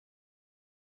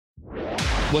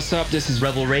What's up? This is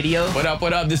Rebel Radio. What up,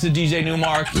 what up? This is DJ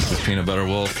Newmark. This is Peanut Butter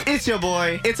Wolf. It's your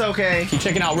boy. It's okay. Keep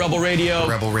checking out Rebel Radio.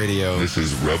 Rebel Radio. This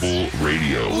is Rebel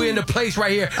Radio. We're in the place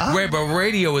right here. Rebel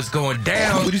Radio is going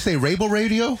down. Would you say Rebel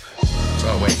Radio?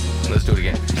 Oh, wait. Let's do it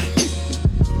again.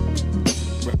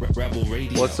 Rebel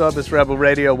Radio. What's up? It's Rebel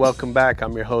Radio. Welcome back.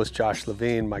 I'm your host, Josh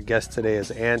Levine. My guest today is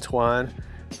Antwon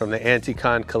from the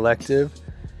Antwon Collective.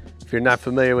 If you're not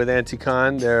familiar with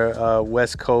Antwon, they're a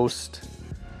West Coast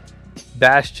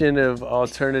bastion of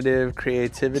alternative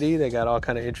creativity. They got all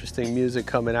kind of interesting music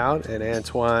coming out, and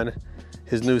Antwon,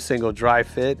 his new single Dry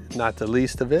Fit, not the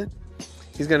least of it.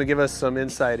 He's going to give us some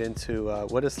insight into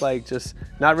what it's like just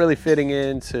not really fitting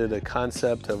into the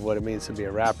concept of what it means to be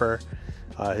a rapper,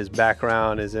 his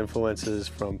background, his influences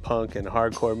from punk and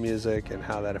hardcore music, and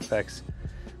how that affects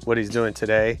what he's doing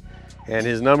today. And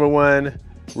his number one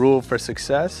rule for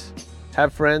success: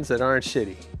 have friends that aren't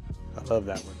shitty. I love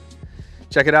that one.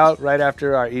 Check it out right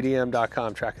after our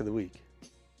EDM.com track of the week.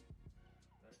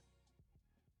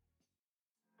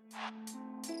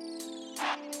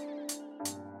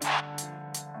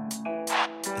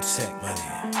 Check money.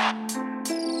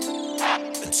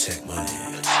 Check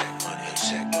money. Check money.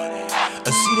 Check money. I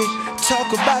see they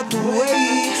talk about the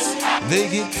ways they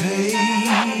get paid.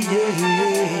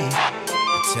 Yeah.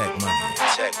 Check money.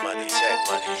 Check money. Check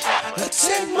money.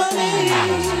 Check money.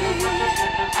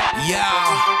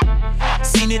 Yeah.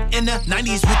 Seen it in the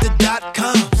 90s with the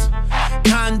 .coms.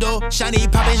 Condo, shiny,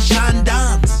 poppin' shine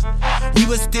dimes. We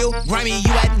was still grimy,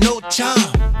 you had no charm.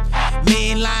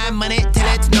 Mainline money till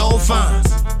it's no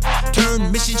funds.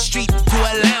 Turn Mission Street to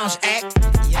a lounge act.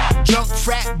 Drunk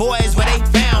frat boys where they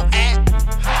found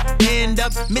at. End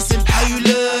up missing how you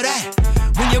love that.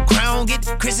 When your crown get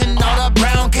christened all the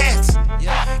brown cats.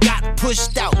 Got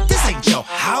pushed out, this ain't your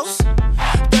house.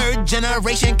 Third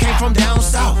generation came from down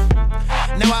south.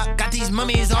 Now I got these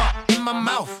mummies all in my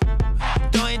mouth.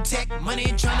 Doing tech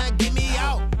money trying to get me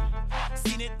out.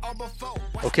 Seen it all before.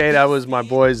 Okay, that was my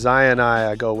boy Zion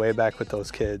I go way back with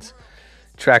those kids.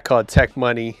 Track called Tech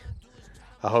Money.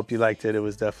 I hope you liked it. It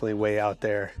was definitely way out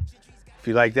there. If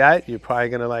you like that, you're probably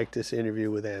going to like this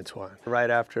interview with Antwon. Right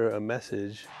after a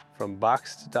message from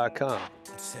Boxed.com.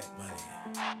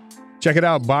 Check it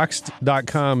out.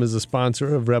 Boxed.com is a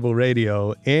sponsor of Rebel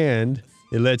Radio, and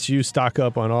it lets you stock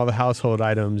up on all the household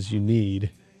items you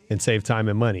need and save time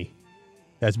and money.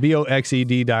 That's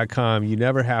BOXED.com. You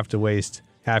never have to waste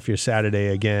half your Saturday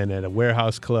again at a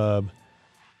warehouse club,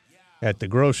 at the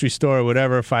grocery store,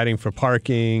 whatever, fighting for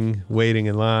parking, waiting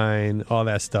in line, all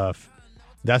that stuff.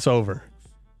 That's over.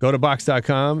 Go to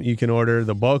Box.com. You can order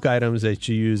the bulk items that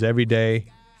you use every day: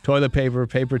 toilet paper,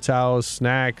 paper towels,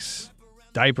 snacks,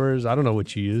 diapers. I don't know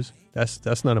what you use.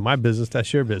 That's none of my business.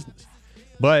 That's your business.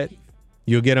 But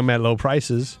you'll get them at low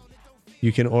prices.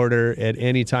 You can order at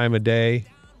any time of day,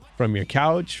 from your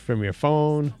couch, from your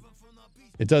phone.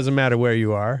 It doesn't matter where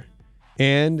you are.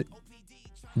 And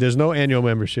there's no annual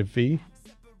membership fee.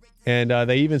 And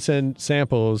they even send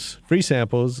samples, free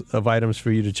samples of items for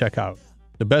you to check out.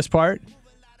 The best part,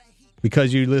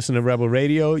 because you listen to Rebel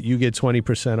Radio, you get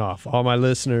 20% off. All my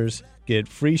listeners get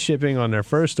free shipping on their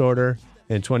first order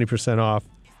and 20% off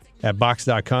at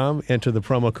Box.com. Enter the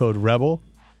promo code REBEL.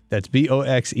 That's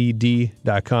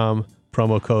BOXED.com,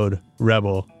 promo code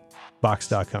REBEL,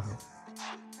 Box.com.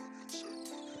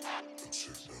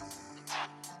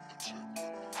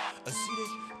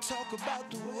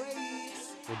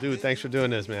 Well, dude, thanks for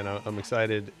doing this, man. I'm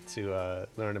excited to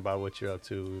learn about what you're up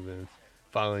to. We've been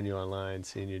following you online,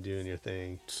 seeing you doing your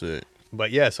thing. Sick.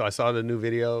 But yeah, so I saw the new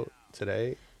video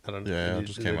today. I don't know. Yeah, it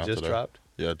just came out today. Dropped?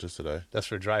 Yeah, just today. That's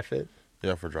for Dry Fit?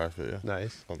 Yeah, for Dry Fit, yeah.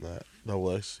 Nice. On that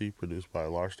double XC produced by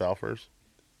Lars Stalfers.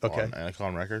 Okay. On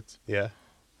Antwon Records. Yeah.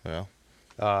 Yeah.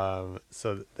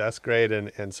 So that's great.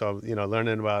 And so,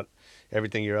 learning about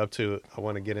everything you're up to, I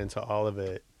want to get into all of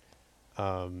it.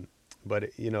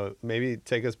 But, maybe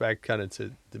take us back kind of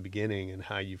to the beginning and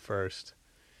how you first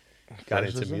got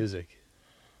into music.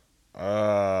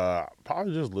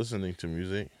 Probably just listening to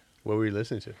music. What were you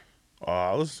listening to?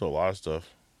 I listened to a lot of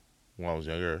stuff when I was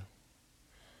younger.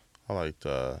 I liked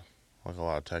a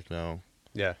lot of techno.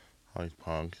 Yeah. I liked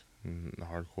punk and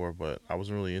hardcore, but I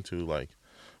wasn't really into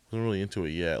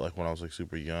it yet. Like when I was like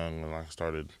super young and I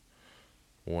started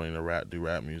wanting to do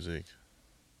rap music.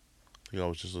 I think I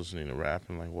was just listening to rap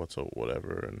and like what's up,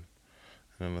 whatever, and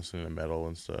then listening to metal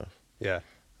and stuff. Yeah.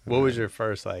 What was your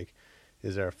first,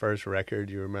 is there a first record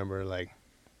you remember that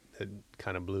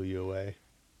kind of blew you away?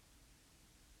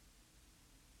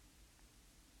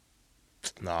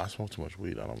 Nah, I smoked too much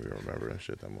weed. I don't even remember that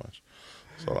shit that much.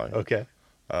 So okay.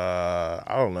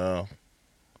 I don't know.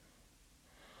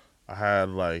 I had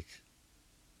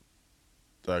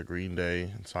Green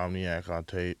Day, Insomniac on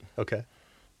tape. Okay.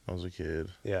 I was a kid.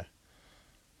 Yeah.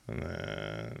 And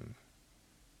then,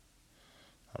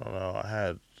 I don't know, I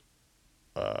had,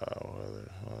 what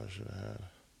other should I had?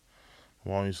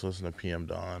 My mom used to listen to PM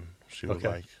Dawn. She would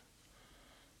Okay.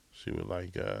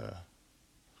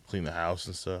 clean the house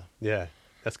and stuff. Yeah.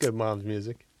 That's good mom's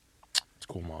music. It's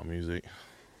cool mom music.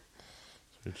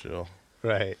 It's pretty chill.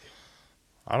 Right.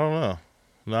 I don't know.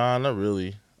 Nah, not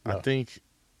really. No. I think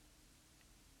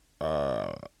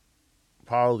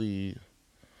probably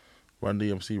Run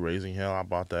DMC Raising Hell. I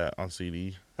bought that on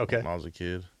CD Okay. when I was a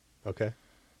kid. Okay.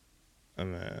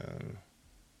 And then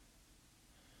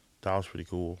that was pretty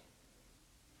cool.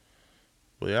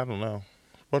 But yeah, I don't know.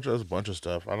 There's a bunch of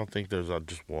stuff. I don't think there's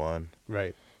just one.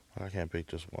 Right. I can't pick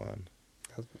just one.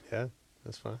 Yeah.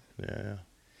 That's fine. Yeah.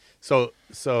 So,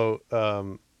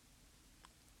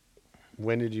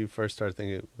 when did you first start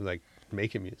thinking, like,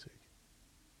 making music?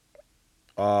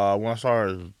 When I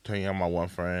started hanging out with my one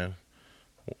friend,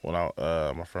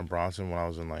 my friend Bronson, when I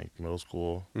was in like middle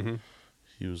school, Mm-hmm.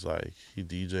 he was like, he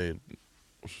DJ'd,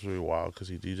 which was really wild because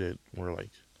he DJ'd, we were like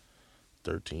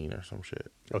 13 or some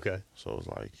shit. Okay. So it was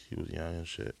like, he was young and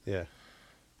shit. Yeah.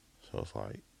 So it's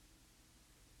like,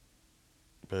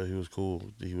 but he was cool.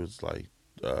 He was like,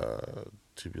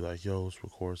 to be like, yo, let's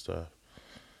record stuff.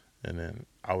 And then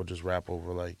I would just rap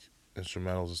over like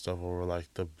instrumentals and stuff over like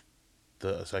the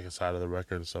second side of the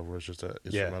record and stuff where it's just an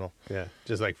instrumental. Yeah.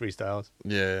 Just like freestyles.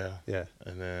 Yeah. Yeah.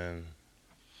 And then,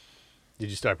 Did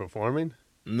you start performing?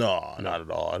 no, not at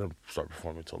all. I didn't start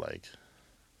performing until like,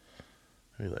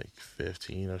 maybe like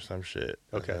 15 or some shit.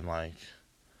 Okay. And like,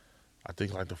 I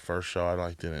think like the first show I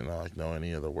like didn't know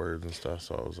any of the words and stuff,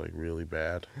 so it was like really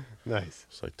bad. Nice.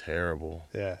 It's like terrible.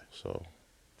 Yeah. So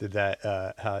Did that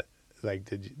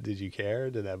did you care?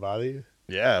 Did that bother you?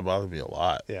 yeah, it bothered me a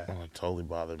lot. Yeah. It totally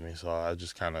bothered me. So I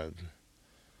just kind of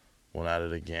went at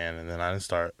it again, and then I didn't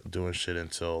start doing shit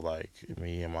until like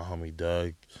me and my homie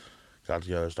Doug got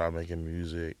together, started making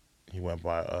music. He went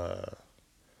by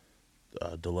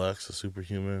Deluxe, a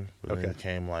Superhuman, but then Okay.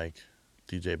 came like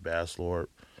DJ Basslorp,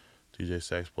 DJ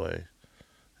Sexplay,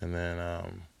 and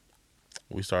then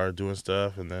we started doing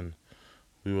stuff, and then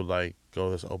we would like go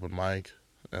to this open mic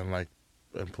and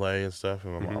play and stuff,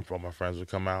 and all my friends would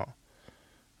come out,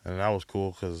 and that was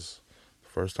cool because the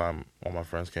first time all my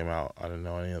friends came out, I didn't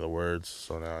know any of the words,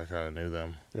 so now I kind of knew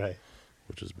them, Right.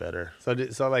 which is better.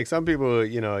 So like some people,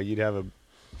 you'd have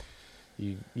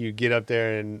you get up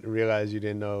there and realize you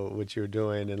didn't know what you were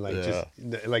doing, and like Yeah.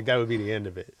 just like that would be the end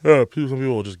of it. Yeah, some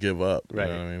people will just give up. Right.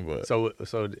 You know what I mean? But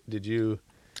So did you?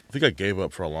 I think I gave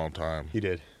up for a long time. You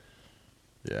did.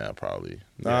 Yeah, probably.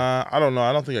 Yeah. Nah, I don't know.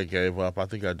 I don't think I gave up. I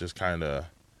think I just kind of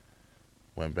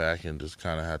went back and just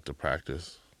kind of had to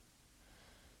practice.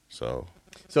 So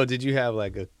So did you have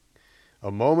like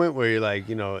a moment where you're like,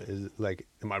 is like,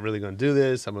 am I really going to do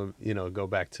this? I'm gonna, go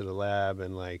back to the lab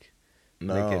and like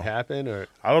no, make it happen, or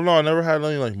I don't know. I never had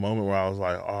any like moment where I was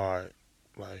like, all right,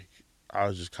 like I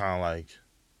was just kind of like,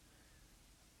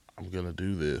 I'm gonna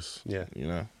do this. Yeah.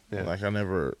 Yeah. Yeah. I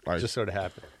never like. just sort of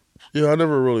happened. Yeah, I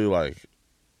never really like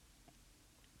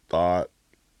thought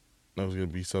that was gonna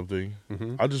be something.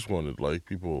 Mm-hmm. I just wanted like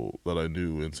people that I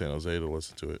knew in San Jose to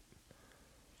listen to it.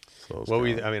 So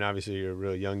I mean, obviously you're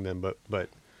real young then, but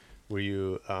were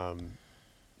you,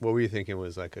 what were you thinking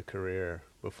was like a career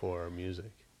before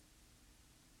music?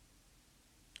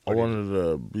 I wanted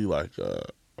to be like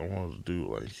I wanted to do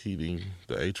like heating,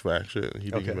 the HVAC shit,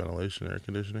 heating, Okay. ventilation, air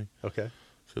conditioning, Okay.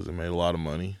 because it made a lot of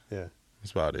money. Yeah.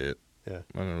 That's about it. Yeah.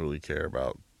 I didn't really care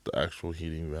about the actual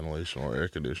heating, ventilation, or air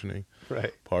conditioning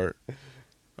Right. part.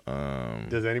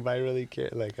 Does anybody really care?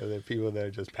 Like, are there people that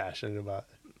are just passionate about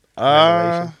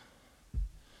Uh,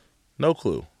 no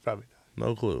clue. Probably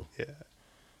No clue. not. Yeah.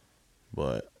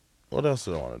 But what else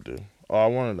did I want to do? Oh, I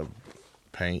wanted to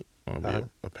paint. I want to be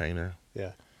a painter.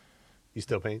 Yeah. You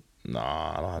still paint?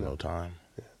 Nah, I don't have no time.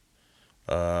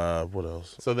 What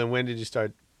else? So then when did you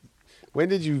start? When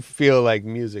did you feel like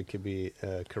music could be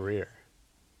a career?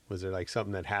 Was there like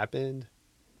something that happened?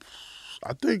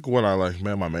 I think when I like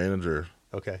met my manager,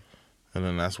 Okay. and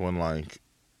then that's when I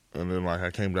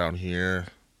came down here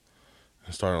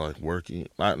and started like working.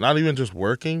 Not even just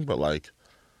working, but like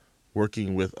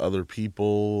working with other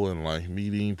people and like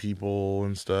meeting people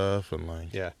and stuff, and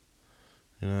like Yeah.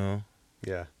 you know,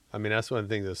 Yeah. I mean, that's one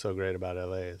thing that's so great about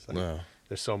LA. Is like yeah.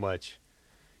 there's so much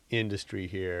industry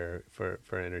here for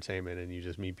entertainment, and you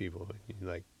just meet people. You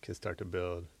like can start to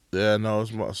build. Yeah, no,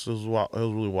 it was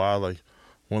really wild. Like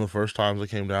one of the first times I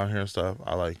came down here and stuff,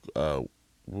 I like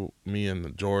me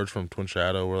and George from Twin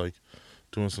Shadow were like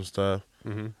doing some stuff,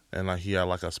 Mm-hmm. and like he had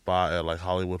like a spot at like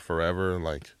Hollywood Forever, and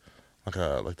like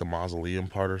like the mausoleum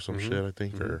part or some shit, I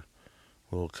think, or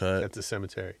a little cut. At the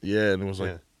cemetery. Yeah, and it was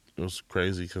like it was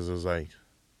crazy because it was like,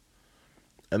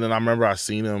 and then I remember I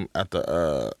seen him at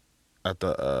Cha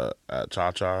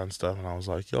Cha and stuff, and I was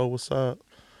like, "Yo, what's up?"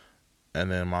 And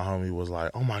then my homie was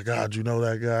like, "Oh my God, you know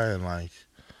that guy?" And like,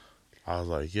 I was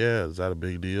like, "Yeah, is that a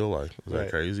big deal? Like, is that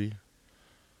crazy?"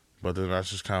 But then that's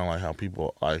just kind of like how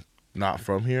people like not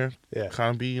from here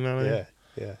kind of be, you know what I mean?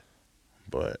 Yeah.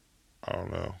 But I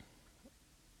don't know.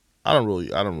 I don't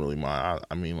really mind.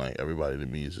 I mean, like, everybody to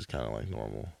me is just kind of like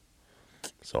normal,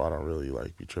 so I don't really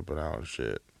like be tripping out and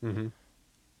shit. Mm-hmm.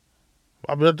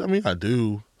 I mean, I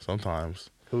do sometimes.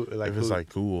 If it's like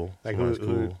cool, like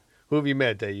cool. Who have you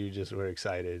met that you just were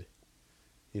excited?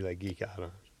 You like geek out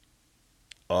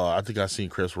on? I think I seen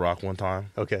Chris Rock one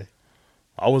time. Okay.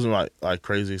 I wasn't like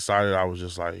crazy excited. I was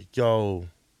just like, "Yo,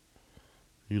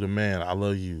 you the man. I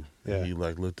love you." Yeah. And he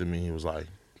like looked at me. He was like,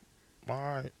 "All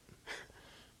right,"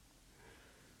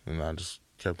 and I just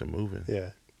kept it moving.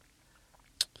 Yeah.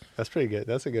 That's pretty good.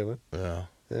 That's a good one. Yeah.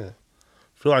 Yeah.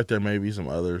 I feel like there may be some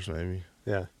others, maybe.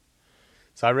 Yeah.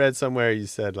 So I read somewhere you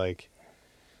said like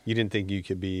you didn't think you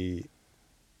could be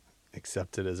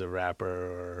accepted as a rapper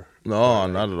or No,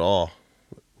 not at all.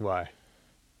 Why?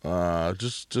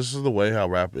 Just the way how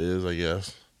rap is, I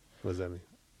guess. What does that mean?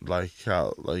 Like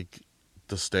how like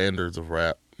the standards of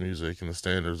rap music and the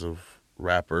standards of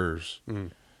rappers.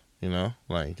 Mm. You know,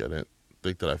 like I didn't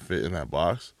think that I fit in that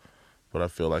box, but I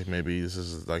feel like maybe this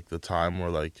is like the time where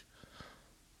like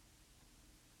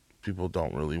people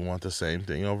don't really want the same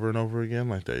thing over and over again.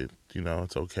 Like they, you know,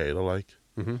 it's okay to like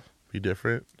be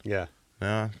different. Yeah.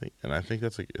 Yeah, I think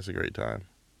it's a great time.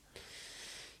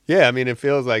 Yeah, I mean, it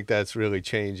feels like that's really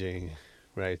changing,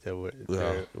 right?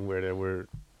 Where there were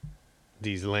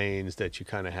these lanes that you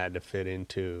kind of had to fit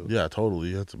into. Yeah, totally.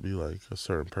 You have to be like a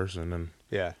certain person, and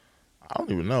Yeah. I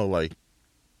don't even know. Like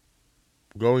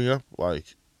growing up,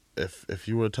 like if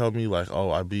you were to tell me like,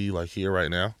 oh, I'd be like here right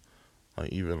now,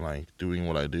 like even like doing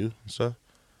what I do and stuff,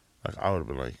 like I would have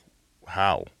been like,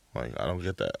 how? Like I don't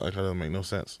get that. Like that doesn't make no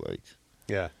sense. Like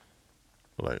Yeah.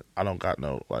 like I don't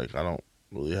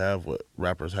really have what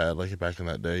rappers had like back in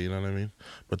that day, you know what I mean?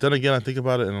 But then again, I think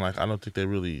about it and like I don't think they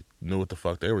really knew what the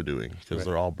fuck they were doing because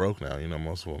they're all broke now, you know,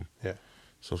 most of them. Yeah.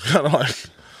 So it's kind of like,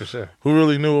 For sure. who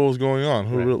really knew what was going on?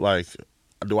 Who Right. really, like,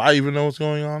 do I even know what's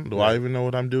going on? Do I even know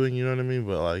what I'm doing? You know what I mean?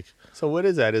 But like, So what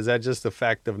is that? Is that just the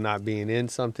fact of not being in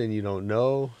something you don't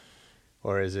know?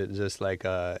 Or is it just like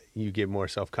you get more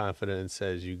self-confidence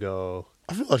as you go?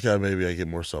 I feel like maybe I get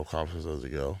more self-confidence as I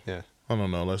go. Yeah. I don't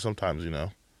know. Like sometimes, you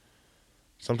know,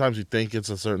 sometimes you think it's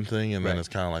a certain thing and then Right. it's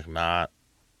kind of like not.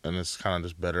 And it's kind of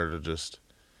just better to just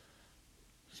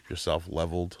keep yourself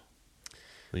leveled.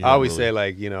 You I always don't say really-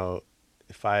 like, you know,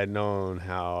 if I had known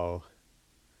how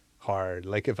hard,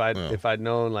 like if I'd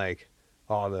known like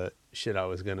all the shit I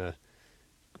was gonna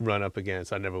run up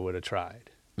against, I never would have tried.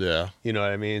 Yeah. You know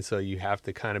what I mean? So you have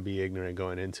to kind of be ignorant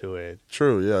going into it.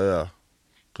 True. Yeah.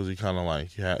 Because you kind of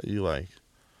like, you like,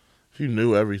 if you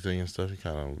knew everything and stuff, you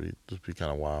kind of just be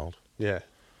kind of wild. Yeah.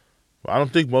 I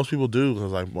don't think most people do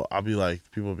because like I'll be like,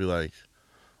 people will be like,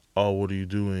 "Oh, what are you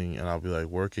doing?" And I'll be like,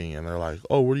 "Working." And they're like,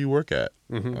 "Oh, where do you work at?"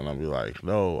 Mhm. And I'll be like,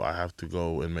 "No, I have to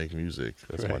go and make music.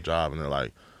 That's my Right. job." And they're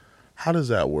like, "How does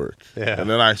that work?" Yeah. And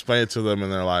then I explain it to them,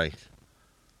 and they're like,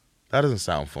 "That doesn't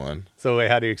sound fun." So wait,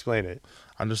 how do you explain it?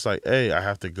 I'm just like, "Hey, I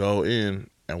have to go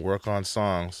in and work on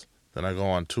songs. Then I go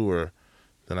on tour.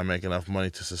 Then I make enough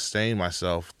money to sustain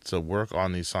myself to work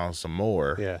on these songs some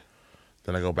more. Yeah.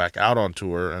 Then I go back out on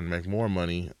tour and make more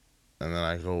money, and then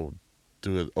I go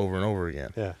do it over and over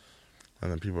again." Yeah.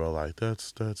 And then people are like, that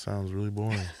sounds really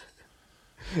boring.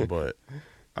 But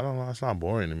I don't know, it's not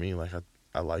boring to me. Like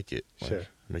I like it. Like, Sure. It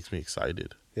makes me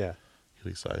excited. Yeah.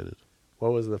 Get excited.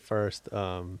 What was the first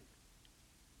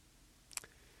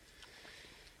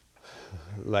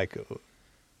like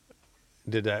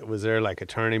was there like a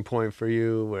turning point for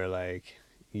you where like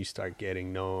you start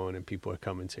getting known and people are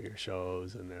coming to your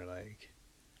shows and they're like,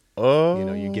 Oh, you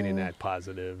know, you're getting that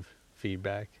positive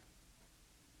feedback?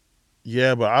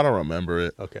 Yeah, but I don't remember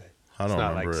it. Okay. I don't It's not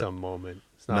remember like it. some moment.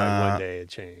 It's not Nah. like one day it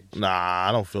changed. Nah,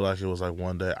 I don't feel like it was like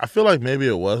one day. I feel like maybe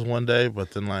it was one day,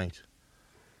 but then like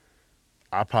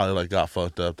I probably like got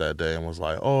fucked up that day and was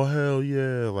like, oh hell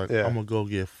yeah, like Yeah. I'm gonna go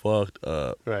get fucked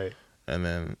up, Right.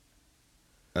 and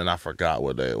I forgot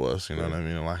what day it was. You know what I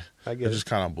mean? Like I it get just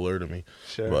kind of blurred to me.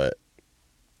 Sure. But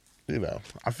you know,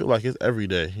 I feel like it's every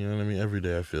day. You know what I mean? Every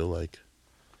day I feel like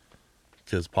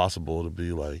it's possible to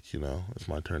be like, you know, it's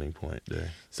my turning point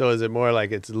day. So is it more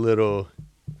like it's little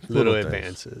Little things.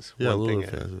 advances? Yeah, one little thing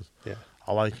at- advances. Yeah.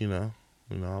 I like, you know,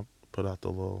 put out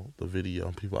the video,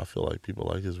 and I feel like people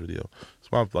like his video.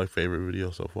 It's my like favorite video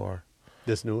so far.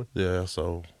 This new one? Yeah,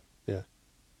 so Yeah.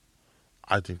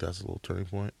 I think that's a little turning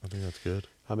point. I think that's good.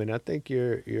 I mean, I think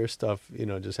your stuff,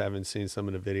 just having seen some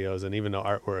of the videos and even the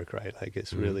artwork, right? Like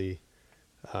it's really,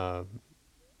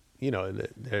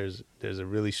 there's a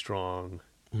really strong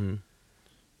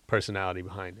personality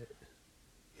behind it.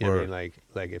 You know what I mean?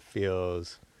 Like it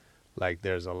feels like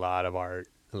there's a lot of art,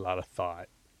 a lot of thought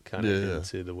kind of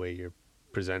into the way you're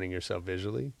presenting yourself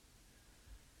visually.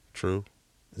 True.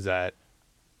 Is that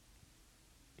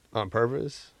on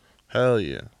purpose? Hell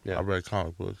yeah. Yeah. I read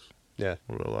comic books. Yeah.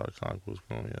 I read a lot of comic books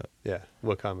growing up. Yeah.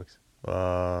 What comics?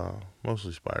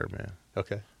 Mostly Spider-Man.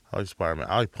 Okay. I like Spider-Man.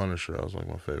 I like Punisher. That was like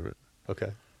my favorite.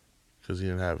 Okay. Because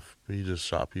he just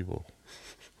shot people.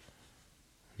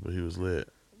 But he was lit.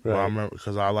 Right. Well, I remember,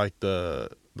 because I liked the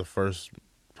first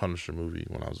Punisher movie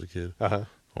when I was a kid. Uh-huh.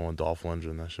 On Dolph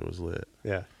Lundgren, that shit was lit.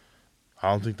 Yeah. I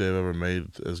don't think they've ever made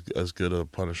as good a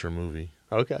Punisher movie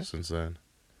Okay. since then.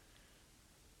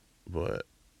 But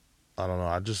I don't know.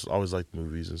 I just always liked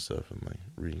movies and stuff and like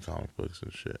reading comic books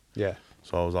and shit. Yeah.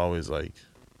 So I was always like,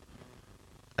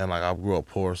 and like I grew up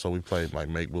poor, so we played like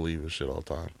make believe and shit all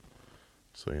the time.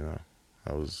 So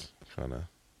I was kind of.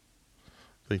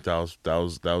 I think that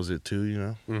was it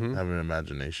too. Mm-hmm. Having an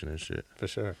imagination and shit. For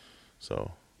sure.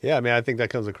 So. Yeah, I mean, I think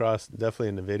that comes across definitely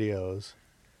in the videos,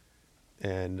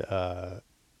 and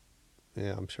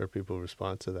I'm sure people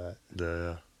respond to that.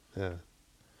 Yeah.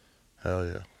 Hell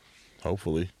yeah.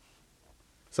 Hopefully.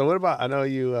 So what about? I know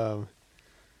you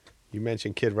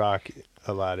mentioned Kid Rock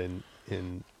a lot in.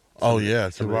 Oh yeah,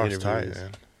 Kid some of the Rock's tight, interviews.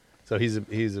 man. So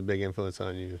he's a big influence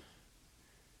on you.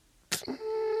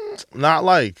 Not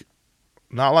like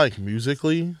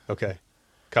musically. Okay.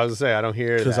 'Cause I was gonna say I don't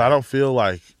hear Because that.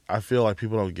 I feel like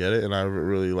people don't get it, and I haven't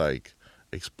really like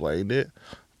explained it.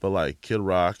 But like Kid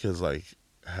Rock has like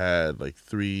had like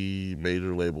 3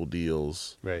 major label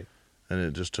deals, Right. and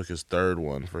it just took his 3rd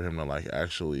one for him to like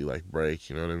actually like break.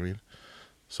 You know what I mean?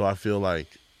 So I feel like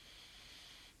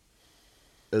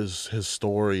his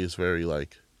story is very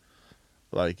like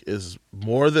is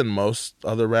more than most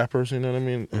other rappers. You know what I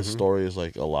mean? His story is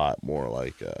like a lot more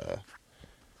like.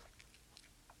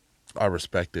 I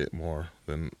respect it more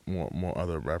than more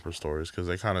other rapper stories, because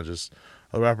they kind of just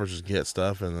other rappers just get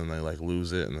stuff and then they like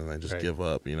lose it and then they just give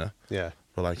up, Yeah.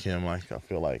 But like him, like I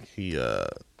feel like he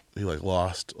like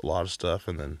lost a lot of stuff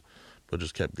but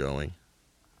just kept going,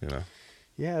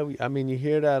 Yeah, I mean, you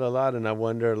hear that a lot, and I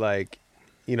wonder, like,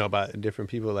 about different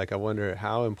people. Like, I wonder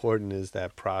how important is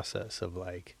that process of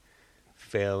like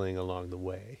failing along the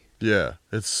way. Yeah,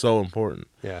 it's so important.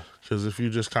 Yeah. Because if you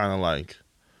just kind of like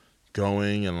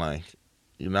going and like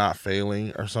you're not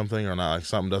failing or something, or not like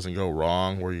something doesn't go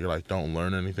wrong where you like don't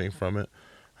learn anything from it,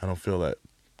 I don't feel that.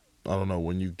 I don't know,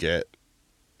 when you get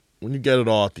it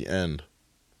all at the end,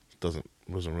 it doesn't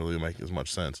really make as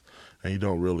much sense, and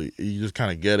you just kind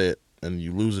of get it and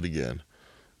you lose it again.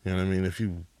 You know what I mean? If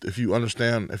you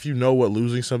understand, if you know what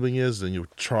losing something is, then you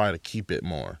try to keep it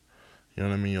more. You know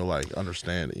what I mean? You'll like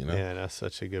understand it. Yeah, that's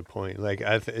such a good point. Like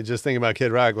just thinking about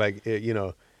Kid Rock, like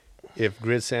if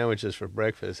grit sandwiches for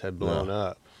breakfast had blown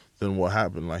up, then what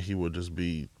happened? Like he would just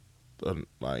be,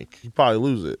 like he'd probably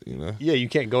lose it. Yeah, you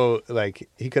can't go like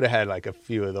he could have had like a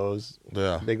few of those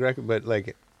big records, but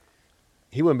like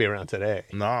he wouldn't be around today.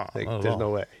 Nah, like not at there's all. no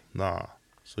way. Nah.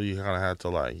 So you kind of have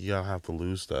to you gotta have to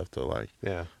lose stuff to like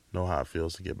know how it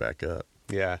feels to get back up.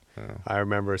 Yeah. I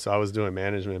remember. So I was doing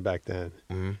management back then,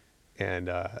 and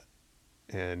I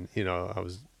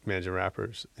was managing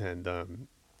rappers, and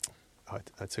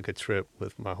I took a trip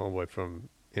with my homeboy from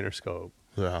Interscope.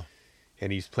 Yeah.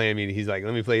 And he's playing me. He's like,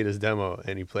 "Let me play you this demo,"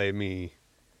 and he played me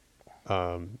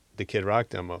the Kid Rock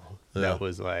demo. Yeah. That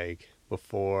was like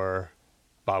before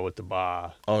Ba with the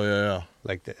Ba. Oh yeah.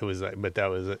 Like it was like, but that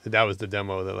was the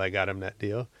demo that like got him that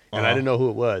deal. And I didn't know who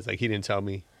it was. Like he didn't tell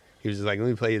me. He was just like, "Let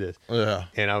me play you this." Yeah.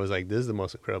 And I was like, "This is the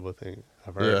most incredible thing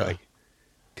I've heard." Yeah. Like,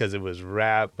 because it was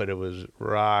rap, but it was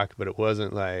rock, but it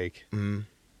wasn't like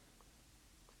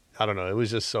I don't know. It was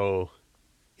just so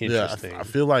interesting. Yeah, I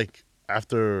feel like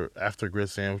after Grit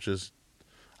Sandwiches,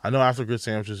 I know after Grit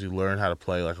Sandwiches you learn how to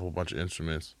play like a whole bunch of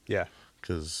instruments. Yeah.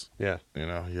 Because he had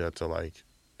to like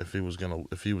if he was gonna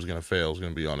fail, it was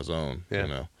gonna be on his own.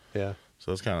 Yeah. Yeah.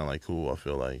 So it's kind of like cool. I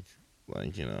feel like.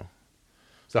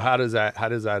 So how does that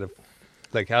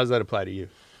apply to you?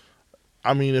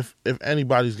 I mean, if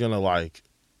anybody's gonna like,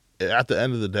 at the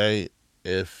end of the day,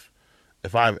 if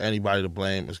I have anybody to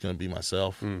blame, it's gonna be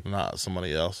myself, not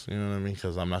somebody else. You know what I mean?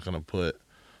 Because I'm not gonna put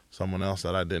someone else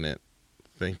that I didn't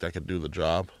think that could do the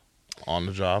job on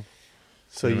the job.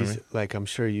 So You know what I mean? like I'm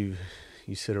sure you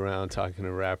you sit around talking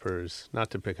to rappers, not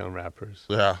to pick on rappers.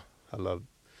 Yeah.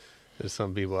 There's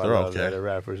some people I They're love okay. that are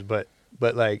rappers, but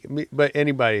but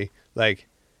anybody, like,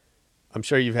 I'm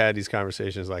sure you've had these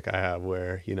conversations like I have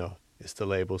where, it's the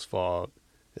label's fault,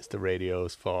 it's the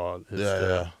radio's fault,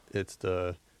 it's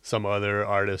the some other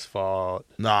artist's fault.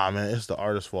 Nah, man, it's the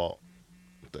artist's fault.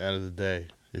 At the end of the day,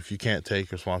 if you can't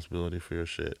take responsibility for your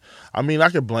shit, I mean, I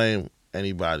could blame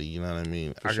anybody. You know what I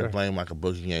mean? I sure. could blame like a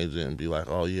booking agent and be like,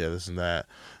 "Oh yeah, this and that,"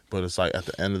 but it's like at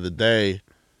the end of the day,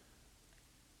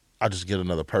 I just get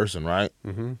another person, right?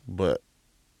 Mm-hmm. But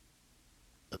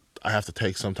I have to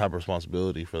take some type of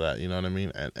responsibility for that. You know what I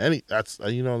mean? And that's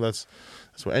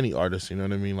what any artist. You know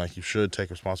what I mean? Like, you should take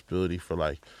responsibility for,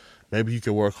 like, maybe you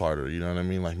could work harder. You know what I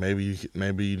mean? Like, maybe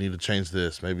you need to change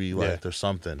this. Maybe there's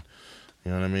something.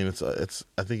 You know what I mean?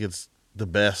 I think it's the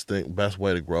best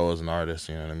way to grow as an artist.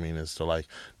 You know what I mean? Is to, like,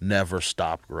 never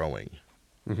stop growing.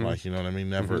 Mm-hmm. Like, you know what I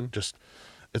mean? Never just.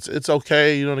 It's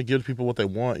okay, to give people what they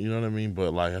want. You know what I mean?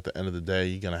 But, like, at the end of the day,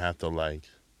 you're gonna have to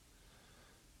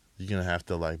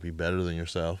be better than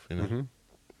yourself. You know. Mm-hmm.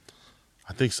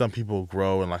 I think some people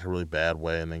grow in like a really bad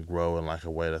way, and then grow in like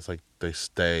a way that's like they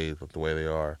stay the way they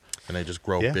are, and they just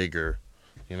grow bigger.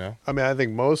 I mean, I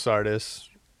think most artists,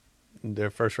 their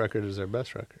first record is their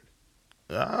best record.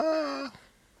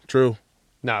 True.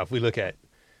 Now, if we look at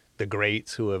the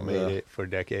greats who have made it for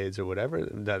decades or whatever,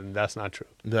 that's not true.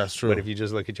 That's true. But if you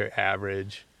just look at your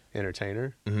average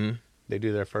entertainer, they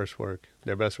do their best work,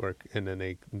 and then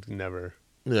they never.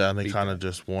 Yeah, and they kind of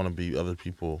just want to be other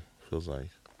people. Feels like.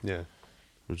 Yeah.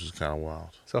 Which is kind of wild.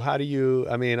 So how do you?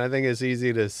 I mean, I think it's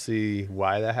easy to see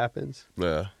why that happens.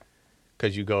 Yeah.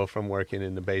 Because you go from working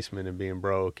in the basement and being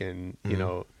broke, and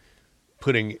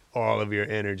putting all of your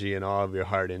energy and all of your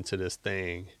heart into this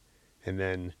thing, and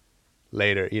then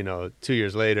later, 2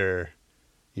 years later,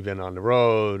 you've been on the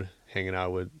road, hanging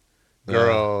out with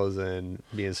girls and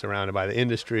being surrounded by the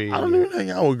industry. I don't even hang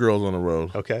out with girls on the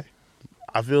road. Okay.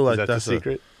 I feel like that's the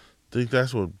secret. I think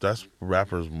that's what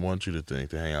rappers want you to think,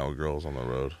 to hang out with girls on the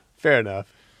road. Fair enough.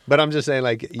 But I'm just saying,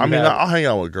 like, I'll hang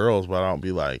out with girls, but I don't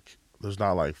be like, there's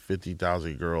not like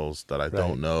 50,000 girls that I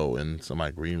don't know in some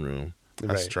like green room.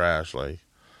 That's trash. Like,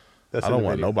 I don't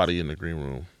want nobody in the green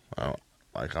room.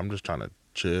 I'm just trying to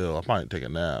chill. I might take a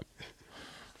nap.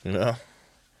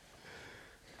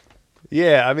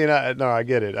 Yeah, I mean, I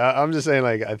get it. I'm just saying,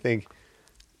 like, I think,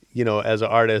 as an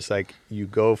artist, like, you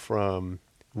go from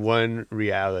one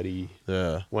reality,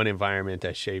 one environment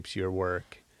that shapes your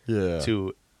work,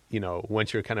 to,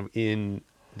 once you're kind of in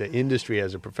the industry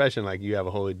as a profession, like, you have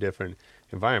a wholly different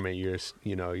environment.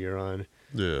 You're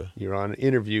on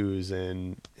interviews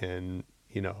and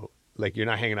like, you're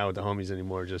not hanging out with the homies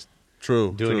anymore, just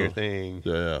doing your thing.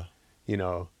 Yeah.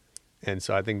 And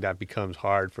so I think that becomes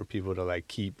hard for people to, like,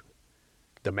 keep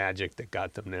the magic that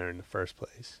got them there in the first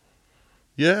place.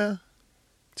 Yeah.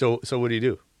 So what do you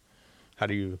do? How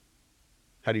do you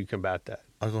combat that?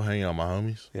 I go hang out with my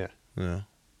homies. Yeah. Yeah.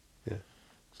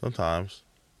 Sometimes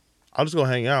I'll just go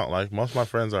hang out. Like, most of my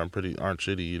friends aren't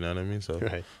shitty. You know what I mean? So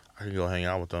I can go hang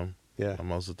out with them. Yeah.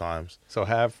 Most of the times. So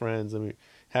have friends.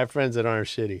 Have friends that aren't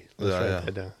shitty. Let's write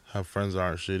that down. Have friends that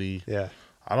aren't shitty. Yeah.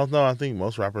 I don't know. I think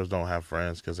most rappers don't have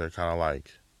friends because they're kind of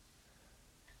like,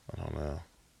 I don't know.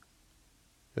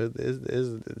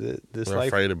 Is this They're life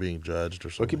afraid of being judged or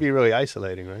something. It could be really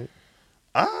isolating, right?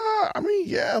 I mean,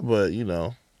 yeah, but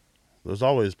there's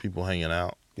always people hanging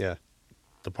out. Yeah.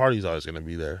 The party's always going to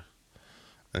be there.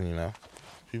 And,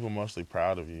 people are mostly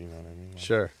proud of you, you know what I mean? Like,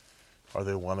 Sure. Or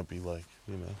they want to be like,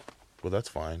 well, that's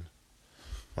fine.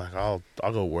 Like, I'll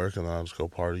go work and then I'll just go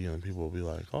party and then people will be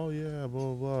like, oh, yeah, blah,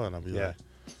 blah, blah. And I'll be like,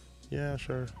 yeah,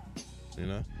 sure.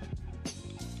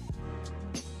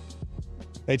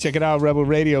 Hey, check it out. Rebel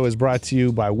Radio is brought to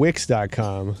you by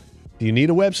Wix.com. Do you need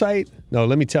a website? No,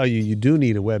 let me tell you, you do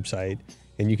need a website.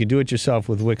 And you can do it yourself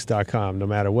with Wix.com. No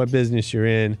matter what business you're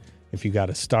in, if you got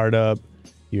a startup,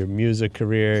 your music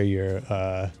career, your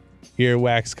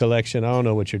earwax collection, I don't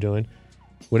know what you're doing.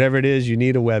 Whatever it is, you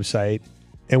need a website.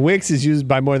 And Wix is used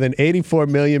by more than 84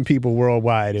 million people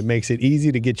worldwide. It makes it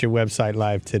easy to get your website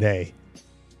live today.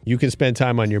 You can spend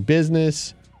time on your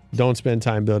business. Don't spend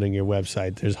time building your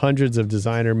website. There's hundreds of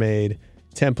designer-made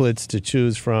templates to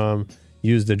choose from.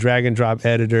 Use the drag and drop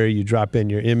editor. You drop in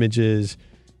your images,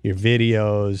 your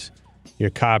videos, your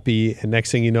copy, and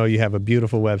next thing you know, you have a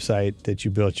beautiful website that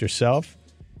you built yourself.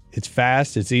 It's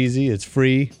fast, it's easy, it's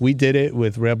free. We did it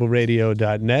with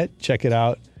rebelradio.net. Check it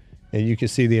out, and you can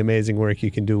see the amazing work you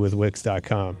can do with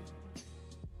Wix.com.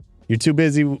 You're too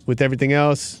busy with everything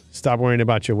else? Stop worrying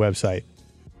about your website.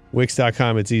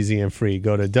 Wix.com, it's easy and free.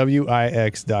 Go to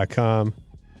Wix.com,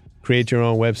 create your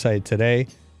own website today.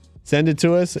 Send it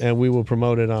to us and we will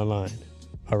promote it online.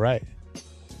 All right.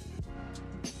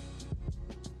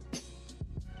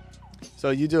 So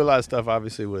you do a lot of stuff,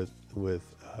 obviously, with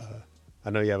I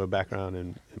know you have a background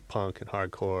in punk and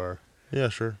hardcore. Yeah,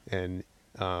 sure. And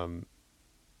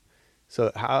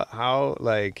so how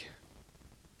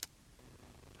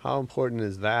important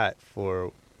is that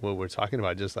for what we're talking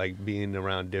about? Just like being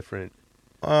around different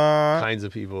kinds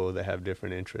of people that have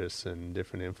different interests and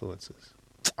different influences.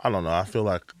 I don't know. I feel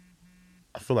like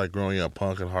growing up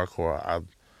punk and hardcore,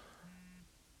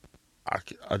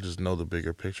 I just know the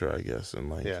bigger picture, I guess,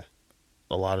 and like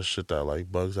a lot of shit that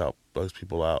like bugs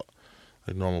people out,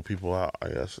 like normal people out, I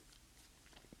guess,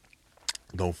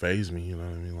 don't faze me. You know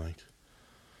what I mean? Like,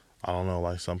 I don't know.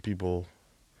 Like some people,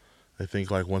 they think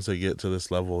like once they get to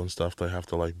this level and stuff, they have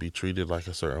to like be treated like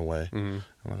a certain way. Mm-hmm.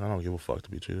 I'm like, I don't give a fuck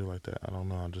to be treated like that. I don't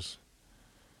know. I just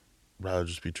rather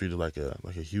just be treated like a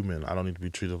human. I don't need to be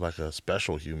treated like a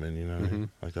special human. You know what I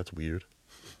mean? Like that's weird.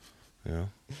 You know?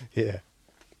 Yeah.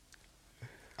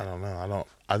 I don't know.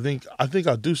 I think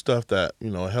I do stuff that,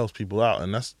 you know, helps people out,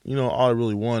 and that's, you know, all I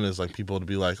really want is like people to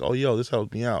be like, oh, yo, this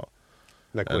helped me out.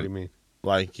 Like, what do you mean?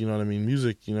 Like, you know what I mean?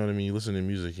 Music, you know what I mean? You listen to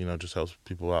music, you know, just helps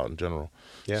people out in general.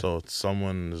 Yeah. So if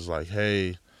someone is like,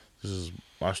 hey, this is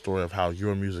my story of how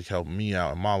your music helped me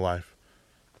out in my life,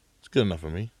 it's good enough for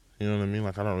me. You know what I mean?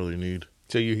 Like, I don't really need.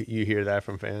 So you hear that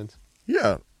from fans?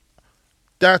 Yeah.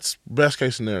 That's best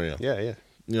case scenario. Yeah.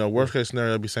 You know, worst case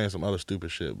scenario, I'd be saying some other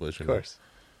stupid shit, but you of course.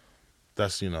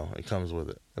 That's, you know, it comes with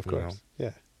it. Of course. Know?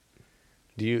 Yeah.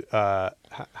 Do you, how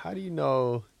do you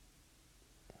know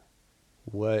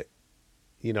what,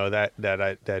 you know,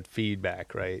 that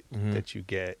feedback, right, that you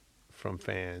get from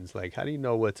fans? Like, how do you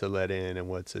know what to let in and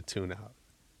what to tune out?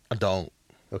 I don't.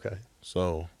 Okay.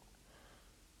 So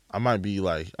I might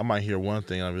hear one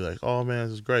thing and I'll be like, oh man,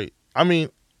 this is great. I mean,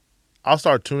 I'll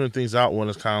start tuning things out when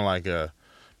it's kind of like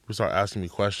people start asking me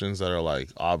questions that are like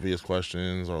obvious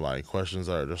questions, or like questions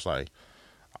that are just like,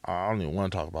 I don't even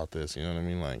want to talk about this. You know what I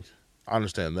mean? Like, I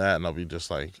understand that, and I'll be just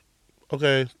like,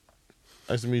 okay,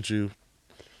 nice to meet you.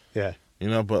 Yeah. You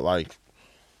know, but like,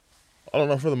 I don't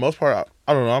know. For the most part,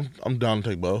 I don't know. I'm down to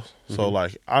take both. So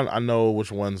like, I know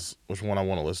which one I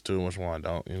want to listen to and which one I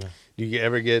don't. You know. Do you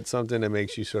ever get something that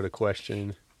makes you sort of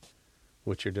question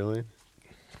what you're doing?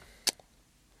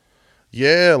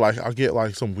 Yeah, like I'll get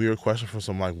like some weird question from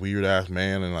some like weird ass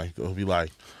man, and like he'll be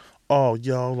like, "Oh,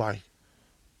 yo, like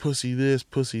pussy this,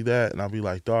 pussy that," and I'll be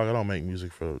like, "Dog, I don't make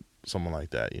music for someone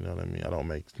like that." You know what I mean? I don't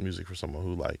make music for someone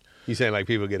who like. You saying like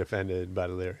people get offended by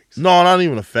the lyrics? No, I'm not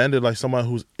even offended. Like someone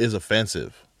who is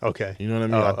offensive. Okay. You know what I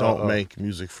mean? I don't make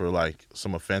music for like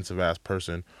some offensive ass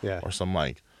person. Yeah. Or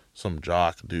some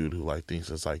jock dude who like thinks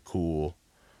it's like cool,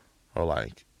 or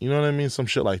like, you know what I mean? Some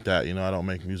shit like that. You know, I don't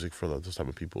make music for those type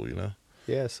of people. You know.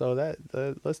 Yeah, so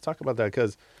let's talk about that,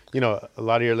 because, you know, a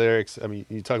lot of your lyrics, I mean,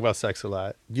 you talk about sex a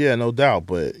lot. Yeah, no doubt,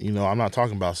 but, you know, I'm not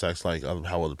talking about sex like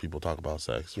how other people talk about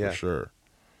sex, for sure.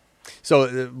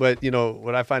 So, but, you know,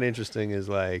 what I find interesting is,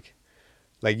 like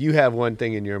you have one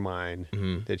thing in your mind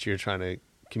that you're trying to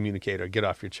communicate or get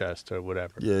off your chest or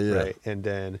whatever. Yeah. Right? And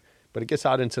then, but it gets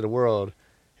out into the world,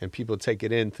 and people take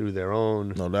it in through their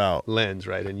own no doubt lens,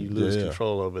 right? And you lose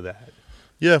control over that.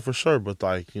 Yeah, for sure. But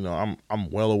like, you know,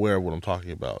 I'm well aware of what I'm talking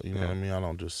about. You know what I mean? I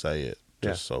don't just say it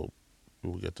just so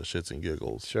people get the shits and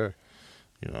giggles. Sure.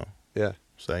 You know. Yeah. I'm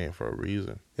saying it for a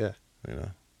reason. Yeah. You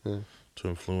know. To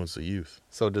influence the youth.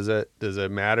 So does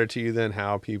it matter to you then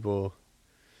how people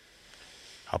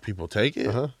take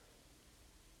it?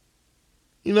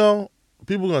 You know,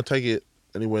 people are gonna take it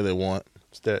any way they want.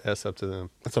 That's up to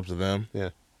them. That's up to them. Yeah.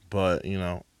 But, you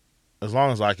know, as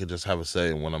long as I could just have a say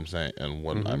in what I'm saying and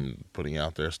what I'm putting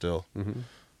out there still, then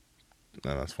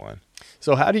that's fine.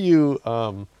 So how do you?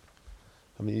 I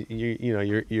mean, you know,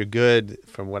 you're good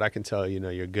from what I can tell. You know,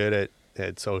 you're good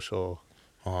at social.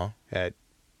 At,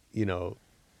 you know,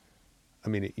 I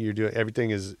mean, you're doing everything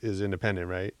is independent,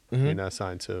 right? You're not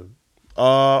signed to.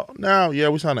 Now, yeah,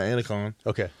 we signed to Antwon.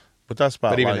 Okay. But that's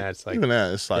about. But even that's like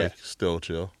it's like still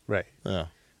chill. Right. Yeah.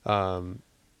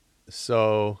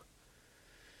 So.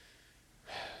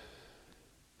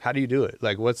 How do you do it?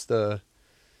 Like, what do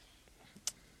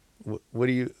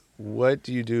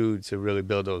you do to really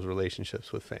build those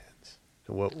relationships with fans?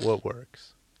 And what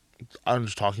works? I'm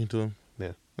just talking to them.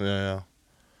 Yeah.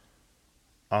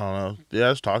 I don't know. Yeah,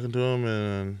 just talking to them,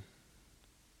 and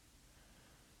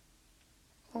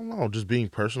I don't know, just being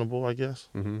personable, I guess.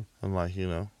 And like, you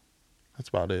know, that's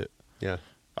about it. Yeah.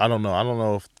 I don't know. I don't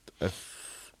know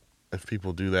if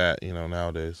people do that, you know,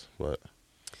 nowadays, but.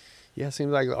 Yeah, it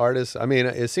seems like artists. I mean,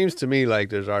 it seems to me like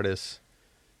there's artists.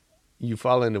 You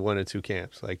fall into one or two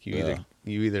camps. Like you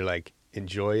either like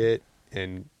enjoy it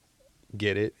and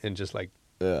get it and just like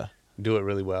Yeah. do it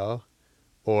really well,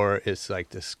 or it's like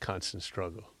this constant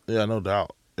struggle? Yeah, no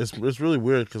doubt. It's really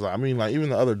weird because I mean, like even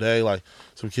the other day, like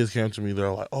some kids came to me.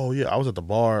 They're like, "Oh yeah, I was at the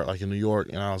bar like in New York,"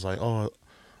 and I was like, "Oh,"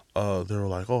 they were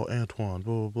like, "Oh, Antwon,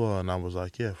 blah blah blah," and I was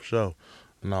like, "Yeah, for sure."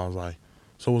 And I was like,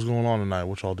 "So what's going on tonight?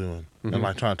 What y'all doing?" And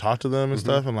like trying to talk to them and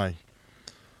stuff, and like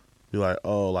be like,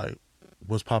 "Oh, like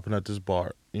what's popping at this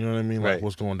bar?" You know what I mean? Like Right.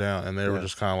 what's going down? And they were Yeah.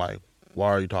 just kind of like, "Why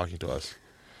are you talking to us?"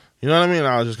 You know what I mean?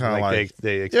 I was just kind of like,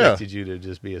 they expected you to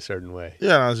just be a certain way.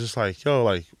 yeah, and I was just like, "Yo,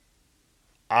 like."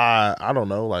 I don't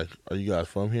know, like, are you guys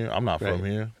from here? I'm not from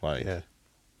Right. here. Like, Yeah.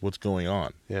 what's going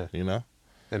on? Yeah. You know?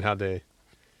 And how they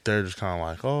They're just kind of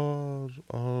like, oh,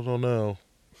 I don't know.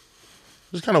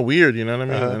 It's kind of weird, you know what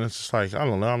I mean? Uh-huh. And it's just like, I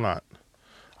don't know.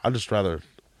 I'd just rather,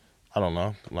 I don't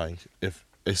know, like, if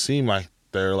it seemed like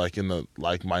they're, like, in the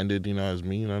like-minded, you know, as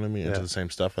me, you know what I mean? Into Yeah. the same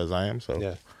stuff as I am. So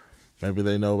yeah. maybe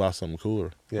they know about something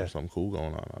cooler. Yeah. Or something cool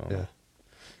going on. I don't Yeah. know.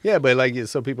 Yeah, but like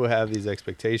so people have these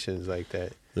expectations like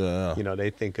that. Yeah. You know, they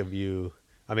think of you.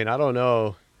 I mean, I don't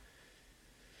know.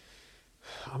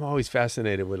 I'm always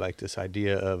fascinated with like this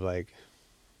idea of like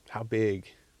how big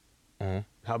Mhm.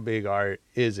 how big art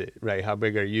is it, right? How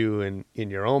big are you in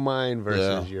your own mind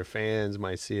versus Yeah. your fans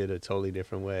might see it a totally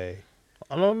different way.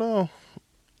 I don't know.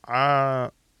 I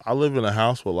live in a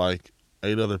house with, like,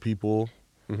 8 other people.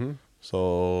 Mm-hmm.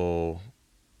 So,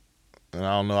 and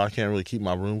I don't know, I can't really keep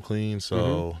my room clean,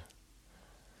 so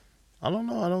I don't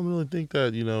know. I don't really think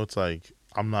that, you know, it's like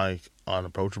I'm like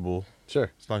unapproachable.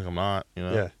 Sure. It's like I'm not, you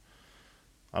know. Yeah.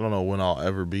 I don't know when I'll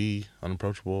ever be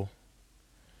unapproachable.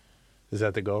 Is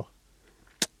that the goal?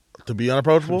 To be I'm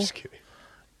unapproachable? just kidding.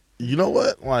 You know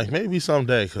what? Like maybe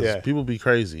someday because Yeah. people be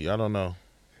crazy. I don't know.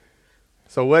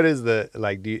 So what is the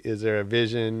like? Is there a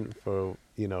vision for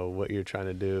what you're trying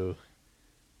to do?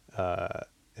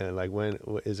 And like when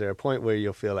is there a point where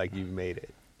you'll feel like you've made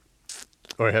it,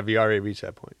 or have you already reached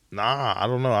that point? Nah, I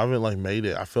don't know. I haven't like made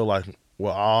it. I feel like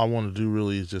all I want to do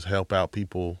really is just help out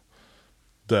people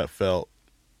that feel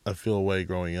a way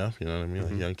growing up. You know what I mean?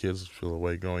 Like young kids feel a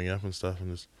way growing up and stuff,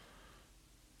 and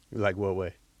Like what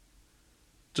way?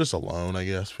 just alone, I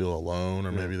guess. Feel alone,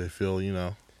 or maybe they feel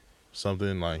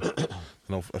something like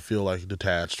I feel like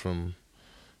detached from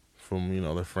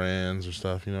their friends or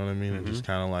stuff. You know what I mean? And just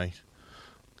kind of like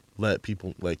let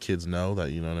kids know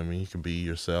that you know what I mean. You can be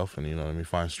yourself, and you know what I mean.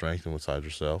 Find strength inside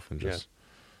yourself, and just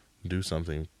do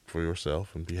something for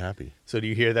yourself and be happy. So do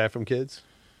you hear that from kids?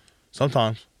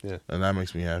 Sometimes, Yeah. and that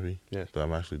makes me happy. Yeah. That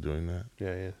I'm actually doing that.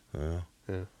 Yeah.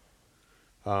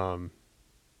 Yeah.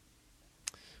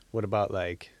 What about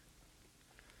like,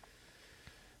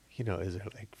 is there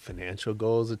like financial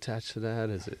goals attached to that?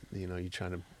 Is it, you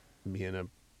trying to be in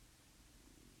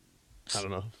I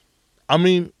don't know. I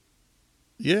mean,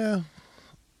 yeah.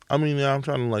 Yeah, I'm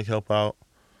trying to like help out.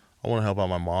 I want to help out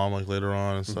my mom like later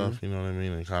on and stuff, you know what I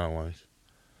mean? And kind of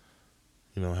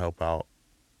like, help out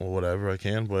or whatever I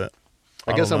can. But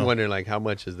I guess don't I'm know. wondering like how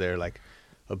much is there like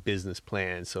a business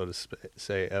plan, so to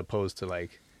say, opposed to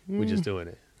like we're just doing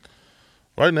it.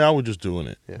 Right now we're just doing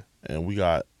it. Yeah. And we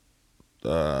got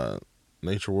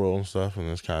Nature World and stuff, and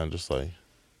it's kind of just like,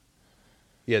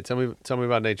 Yeah, tell me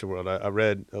about Nature World. I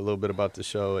read a little bit about the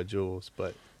show at Jules,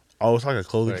 but oh, it's like a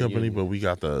clothing Right, company, you- but we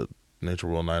got the Nature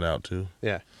World night out too.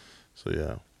 yeah. So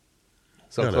yeah.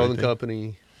 So Got clothing everything.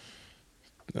 company.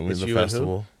 And we It's the you and who?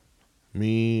 festival.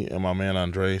 Me and my man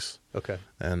Andres Okay.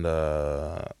 and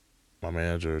my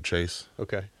manager Chase,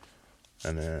 Okay.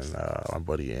 and then my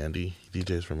buddy Andy. He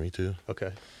DJs for me too.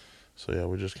 Okay. So yeah,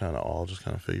 we're just kind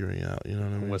of figuring out. You know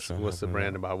what I mean? What's So the helping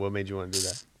brand out. about? What made you want to do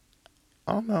that?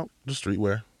 I don't know. Just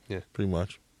streetwear. Yeah. Pretty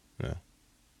much. Yeah.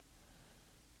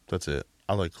 That's it.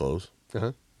 I like clothes.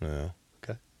 Uh-huh. Yeah.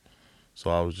 Okay. So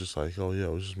I was just like, oh yeah,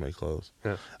 we'll just make clothes.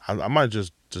 Yeah. I might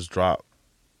just drop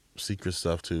secret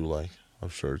stuff too, like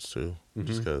of shirts too,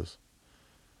 just because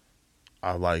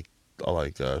I like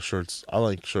shirts. I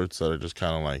like shirts that are just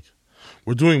kind of like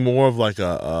we're doing more of like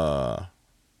a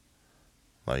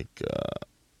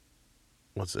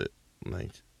what's it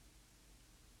like.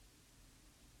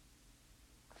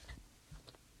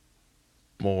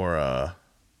 More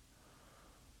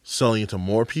selling it to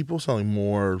more people, selling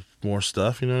more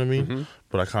stuff, you know what I mean? Mm-hmm.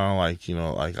 But I kind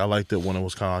of like, I liked it when it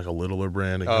was kind of like a littler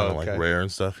brand and Oh, kind of okay. like rare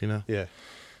and stuff, Yeah.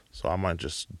 So I might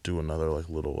just do another like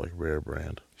little like rare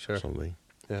brand Sure. or something.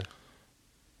 Yeah.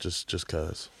 Just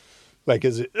cause. Like,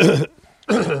 is it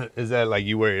is that like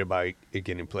you worried about it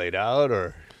getting played out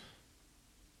or?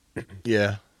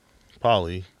 Yeah,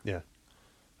 probably. Yeah.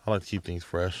 I like to keep things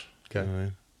fresh. Okay. You know what I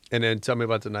mean? And then tell me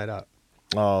about the night out.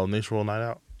 Oh, Nature World Night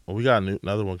Out. Well, we got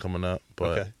another one coming up,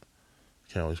 but Okay.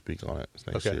 Can't really speak on it. It's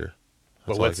next Okay. year.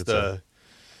 But That's all I what's could the? say.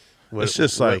 What, It's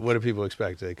just what, like- what do people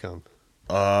expect they come?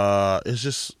 It's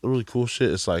just really cool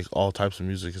shit. It's like all types of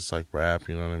music. It's like rap,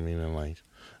 you know what I mean, and like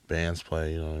bands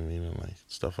play, you know what I mean, and like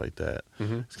stuff like that.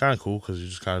 Mm-hmm. It's kind of cool because you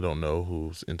just kind of don't know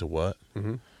who's into what.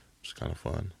 Mm-hmm. It's kind of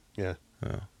fun. Yeah.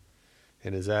 Yeah.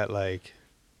 And is that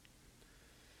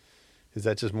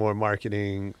just more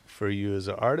marketing for you as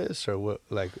an artist, or what?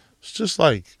 Like, It's just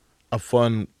like a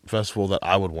fun festival that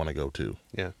I would want to go to.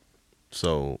 yeah,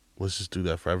 So let's just do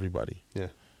that for everybody. yeah,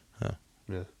 Yeah.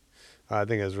 yeah. I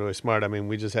think that's really smart. I mean,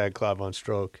 we just had Clav on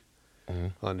Stroke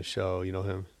Mhm. on the show. You know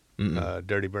him, Mm-mm.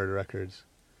 Dirty Bird Records.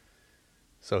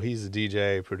 So he's a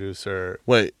DJ, producer,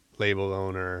 Wait. label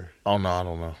owner, Oh no, I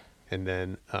don't know. and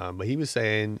then, but he was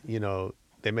saying,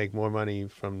 they make more money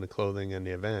from the clothing and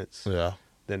the events Yeah.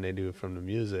 than they do from the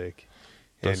music.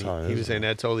 That's And how it he is, was saying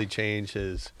man. that totally changed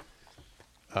his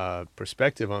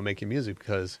perspective on making music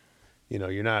because,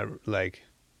 you're not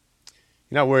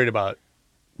worried about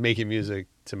making music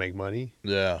to make money.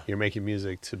 Yeah. You're making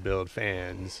music to build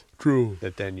fans True.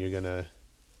 that then you're going to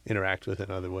interact with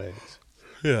in other ways.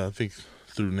 Yeah, I think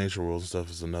through Nature World and stuff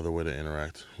is another way to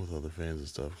interact with other fans and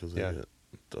stuff because they Yeah. get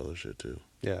the other shit too.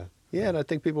 Yeah. Yeah. And I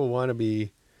think people want to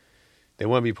be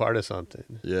part of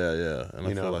something. Yeah, yeah. And I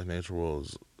You feel know? like Nature World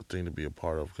is a thing to be a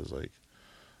part of because, like,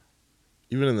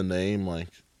 even in the name, like,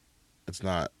 it's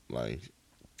not like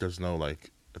there's no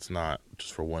like it's not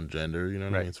just for one gender. You know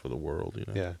what I Right. mean? It's for the world. You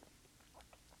know. Yeah.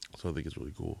 So I think it's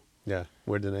really cool. Yeah.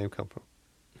 Where'd the name come from?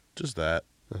 Just that,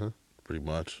 Uh-huh. pretty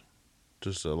much.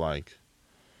 Just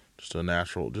a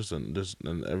natural, just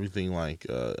an everything like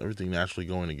everything naturally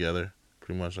going together.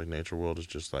 Pretty much like Nature World is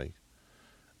just like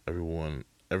everyone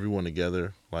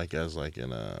together, like as like in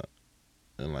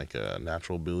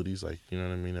natural abilities, like you know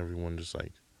what I mean. Everyone just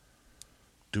like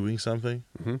doing something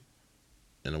Mm-hmm.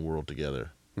 in a world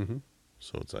together. Mm-hmm.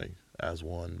 So it's like as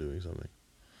one doing something.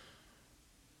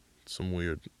 Some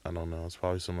weird, I don't know. It's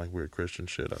probably some like weird Christian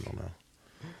shit. I don't know.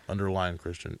 Underlying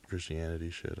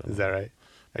Christianity shit. I don't Is that know. right?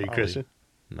 Are you Probably. Christian?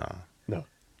 Nah, No.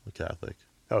 I'm Catholic.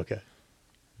 Okay.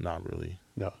 Not really.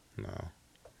 No. No.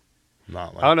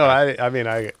 Not like I don't know. that. I mean,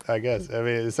 I guess. I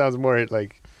mean, it sounds more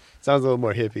like, a little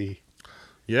more hippie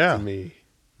Yeah, to me,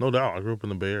 no doubt. I grew up in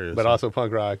the Bay Area. but so- also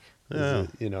punk rock. is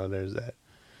Yeah. there's that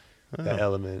yeah.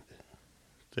 element.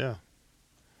 Yeah.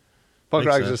 Punk Makes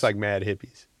rock is sense. just like mad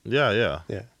hippies. Yeah, yeah.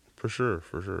 Yeah. For sure.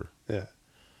 Yeah.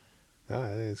 No, I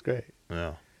think it's great.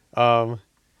 Yeah.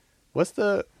 What's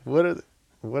the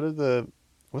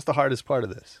hardest part of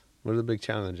this? What are the big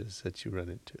challenges that you run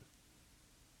into?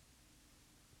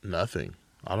 Nothing.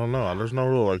 I don't know. There's no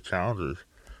real like challenges.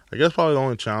 I guess probably the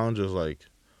only challenge is like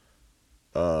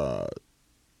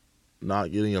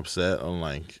not getting upset on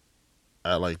like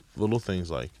at like little things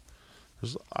like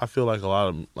 'cause I feel like a lot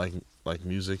of like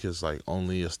music is like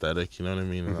only aesthetic, you know what I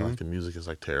mean? And Mhm. like the music is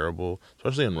like terrible,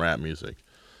 especially in rap music.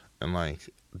 And like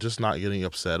just not getting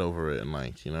upset over it and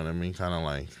like, you know what I mean? Kind of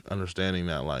like understanding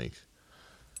that like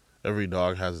every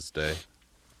dog has its day.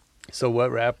 So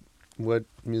what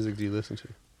music do you listen to?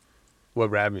 What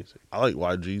rap music? I like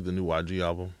YG, the new YG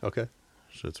album. Okay.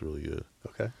 Shit's really good.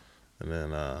 Okay. And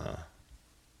then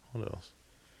what else?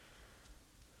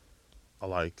 I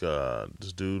like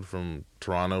this dude from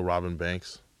Toronto, Robin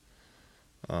Banks.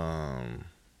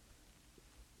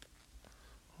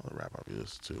 What rap I be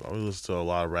listening to? I be listening to a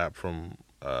lot of rap from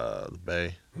the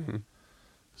Bay. Mm-hmm.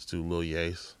 Let's do Lil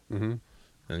Yace Mm-hmm.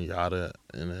 and Yada,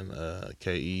 and then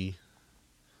KE.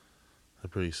 They're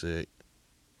pretty sick.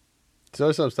 So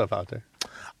there's some stuff out there.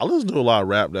 I listen to a lot of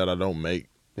rap that I don't make.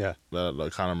 Yeah. That the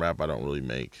kind of rap I don't really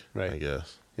make. Right. I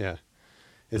guess. Yeah.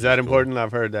 Which Is that is cool. important?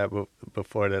 I've heard that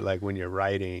before, that like when you're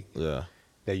writing, Yeah.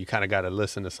 that you kind of got to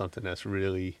listen to something that's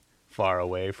really far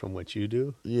away from what you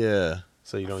do, Yeah.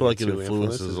 so you I don't feel like get it too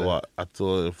influences influenced. a lot. I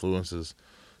feel it influences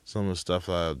some of the stuff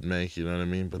I make, you know what I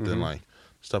mean? But then, Mhm. like,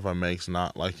 stuff I make's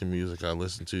not like the music I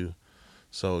listen to.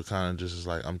 So it kind of just is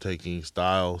like I'm taking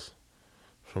styles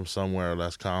from somewhere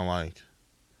that's kind of like,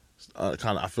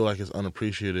 I feel like it's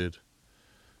unappreciated.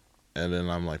 And then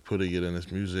I'm like putting it in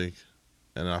this music.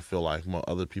 And then I feel like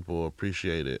other people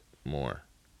appreciate it more.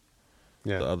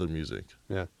 Yeah. The other music.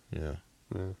 Yeah. Yeah.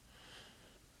 Yeah.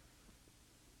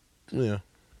 Yeah.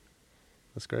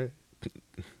 That's great. Do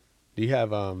you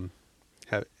have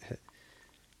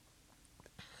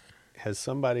has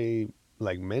somebody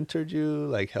like mentored you,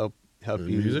 like help In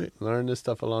you music? learn this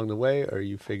stuff along the way, or are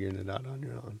you figuring it out on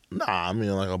your own? Nah, I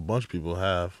mean, like a bunch of people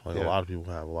have. Like Yeah. a lot of people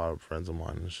have. A lot of friends of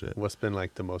mine and shit. What's been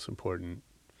like the most important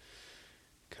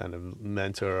kind of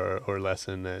mentor or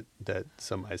lesson that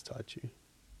somebody's taught you?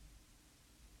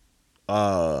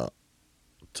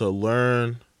 To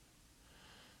learn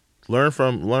learn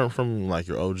from like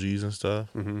your OGs and stuff,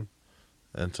 Mm-hmm.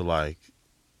 and to like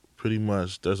pretty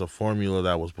much there's a formula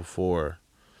that was before.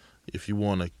 If you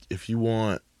want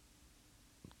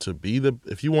to be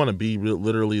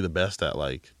literally the best at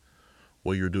like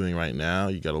what you're doing right now,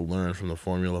 you got to learn from the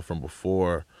formula from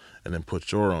before and then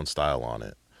put your own style on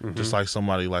it. Mm-hmm. Just like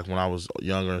somebody, like when I was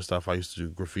younger and stuff, I used to do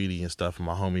graffiti and stuff, and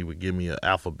my homie would give me an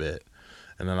alphabet,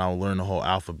 and then I would learn the whole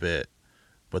alphabet,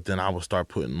 but then I would start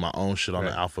putting my own shit on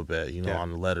the alphabet, you know, on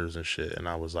the letters and shit, and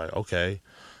I was like, okay.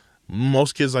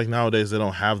 Most kids like nowadays, they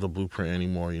don't have the blueprint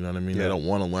anymore, you know what I mean? They don't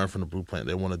want to learn from the blueprint.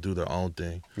 They want to do their own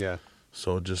thing. Yeah.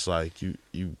 So just like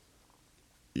you're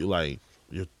like,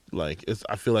 it's,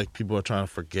 I feel like people are trying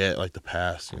to forget like the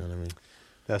past, you know what I mean?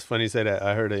 That's funny you say that.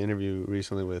 I heard an interview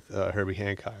recently with Herbie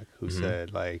Hancock who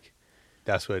said like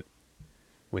that's what,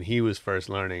 when he was first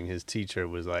learning, his teacher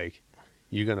was like,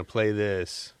 you're going to play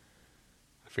this,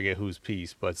 I forget whose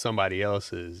piece, but somebody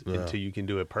else's until you can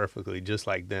do it perfectly just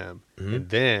like them. And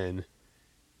then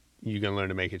you can learn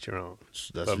to make it your own.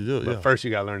 That's what you do, But first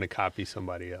you got to learn to copy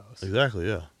somebody else. Exactly,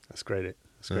 yeah. That's great.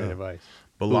 That's great advice.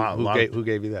 But Who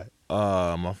gave you that?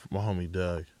 my homie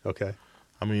Doug. Okay.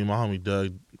 I mean, my homie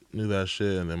Doug knew that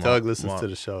shit, and then Doug listens to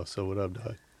the show, so what up,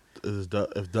 Doug?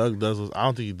 If Doug does, I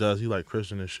don't think he does. He like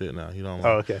Christian and shit now. He don't. Like,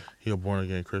 Oh, okay. He a born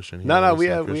again Christian. No, we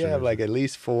have like at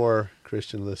least 4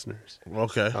 Christian listeners.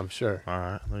 Okay. I'm sure. All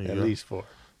right. There you At go. least 4.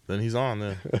 Then he's on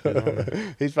there. He's on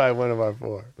there. He's probably one of our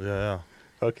 4. Yeah.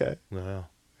 Okay. Yeah.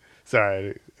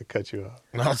 Sorry, I cut you off.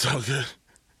 No, it's all good.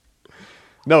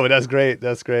 No, but that's great.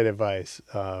 That's great advice.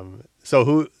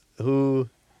 So who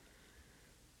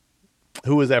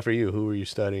was that for you? Who were you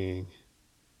studying?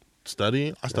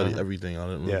 Studying? I studied everything. I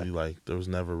didn't really like. There was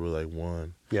never really like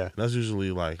one. Yeah. And that's usually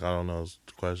like, I don't know, it's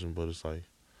the question, but it's like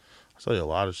I study a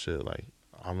lot of shit. Like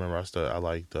I remember I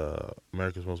liked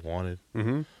America's Most Wanted.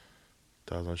 Mm-hmm.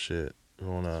 That was on shit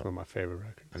growing up. One of my favorite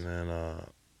records. And then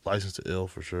License to Ill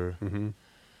for sure. Mm-hmm.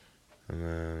 And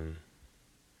then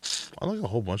I like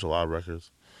a lot of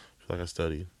records. I feel like I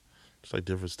studied just like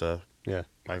different stuff. Yeah.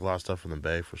 Like a lot of stuff from the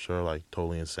Bay for sure. Like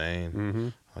Totally Insane. Mm-hmm.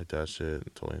 I like that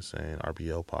shit. Totally Insane.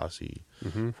 RBL Posse.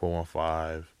 Mm-hmm.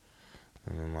 415.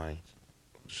 And then like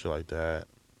shit like that.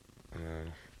 And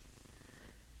then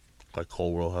like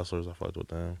Cold World Hustlers. I fucked with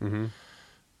them. Mm-hmm.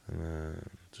 And then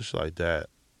just shit like that.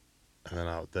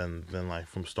 And then like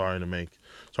from starting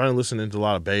to listen into a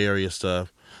lot of Bay Area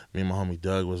stuff. Me and my homie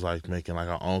Doug was like making like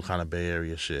our own kind of Bay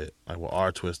Area shit, like with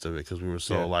our twist of it, because we were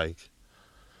so like,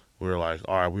 we were like,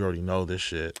 all right, we already know this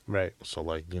shit, Right. so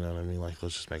like, you know what I mean, like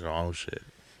let's just make our own shit.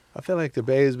 I feel like the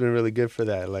Bay has been really good for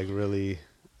that. Like really,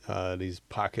 these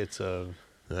pockets of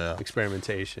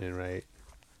experimentation, right?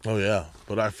 Oh yeah,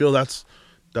 but I feel that's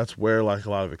where like a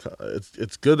lot of it.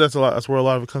 It's good. That's where a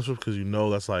lot of it comes from, because you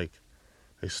know that's like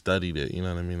they studied it. You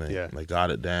know what I mean? They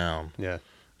got it down. Yeah.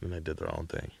 And they did their own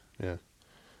thing. Yeah.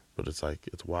 But it's like,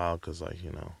 it's wild because, like,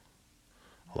 you know,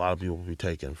 a lot of people will be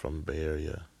taken from the Bay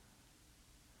Area.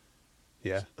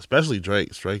 Yeah. Especially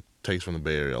Drake. Drake takes from the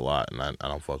Bay Area a lot, and I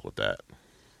don't fuck with that.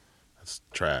 That's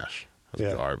trash.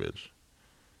 That's garbage.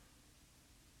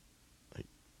 Like,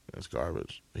 that's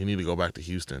garbage. He need to go back to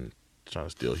Houston, trying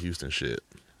to steal Houston shit.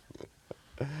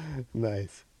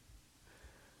 Nice.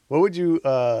 What would you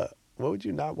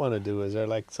not want to do? Is there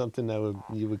like something that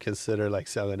you would consider like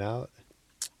selling out?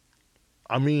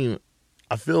 I mean,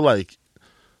 I feel like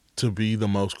to be the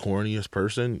most corniest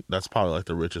person, that's probably like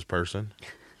the richest person.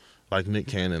 Like Nick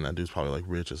Cannon, that dude's probably like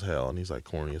rich as hell, and he's like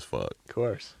corny as fuck. Of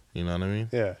course. You know what I mean?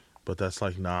 Yeah. But that's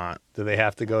like not. Do they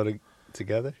have to go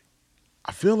together?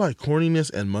 I feel like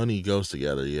corniness and money goes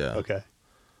together, yeah. Okay.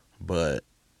 But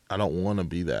I don't want to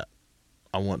be that.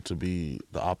 I want to be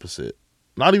the opposite.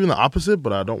 Not even the opposite,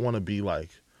 but I don't want to be like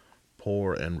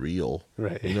poor and real.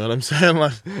 Right. You know what I'm saying?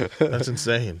 Like that's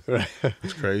insane. Right.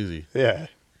 It's crazy. Yeah.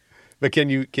 But can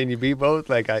you be both?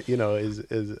 Like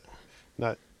is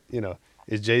not,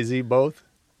 is Jay-Z both?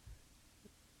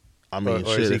 I mean,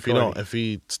 or shit, is he if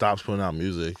he stops putting out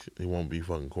music, he won't be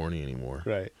fucking corny anymore.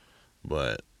 Right.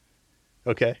 But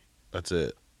Okay. that's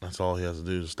it. That's all he has to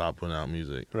do is stop putting out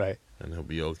music. Right. And he'll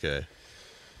be okay.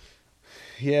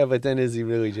 Yeah, but then is he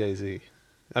really Jay-Z?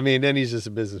 I mean, then he's just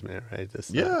a businessman, right?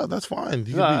 That's fine.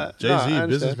 He No, can be I Jay-Z, understand.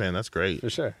 businessman. That's great. For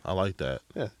sure. I like that.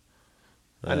 Yeah.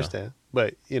 Yeah. I understand.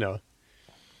 But,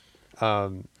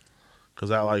 Because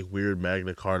that like weird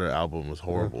Magna Carta album was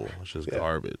horrible. It's just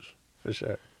garbage. for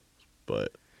sure.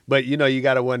 But you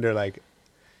got to wonder, like,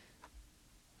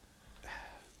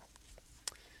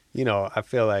 I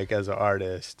feel like as an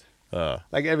artist,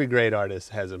 like every great artist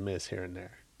has a miss here and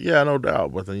there. yeah, no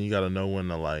doubt. But then you got to know when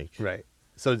to like. Right.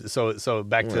 So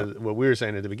back to what we were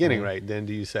saying at the beginning, right? Then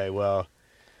do you say, well,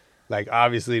 Like,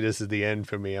 obviously, this is the end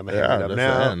for me. I'm gonna Yeah, hang it up that's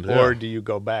now. the end, yeah. Or do you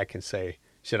go back and say,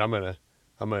 shit, I'm gonna,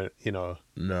 you know,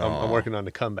 No. I'm working on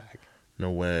the comeback.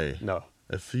 No way. No.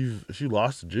 If you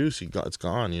lost the juice, it's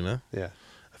gone. You know. Yeah.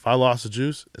 If I lost the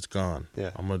juice, it's gone.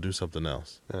 Yeah. I'm gonna do something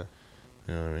else. Yeah.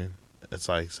 You know what I mean? It's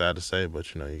like sad to say,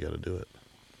 but you know you got to do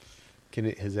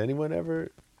it. Has anyone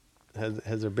ever?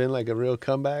 Has there been like a real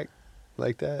comeback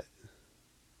like that?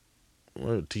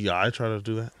 Well, T.I. tried to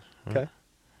do that. Okay.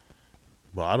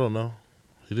 But I don't know.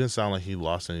 He didn't sound like he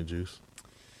lost any juice.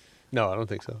 No, I don't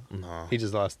think so. No. He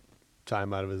just lost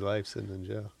time out of his life sitting in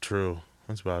jail. True.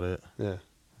 That's about it. Yeah.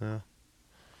 Yeah.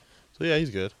 So yeah, he's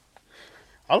good.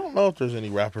 I don't know if there's any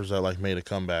rappers that like made a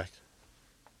comeback.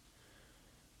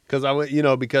 Because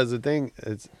the thing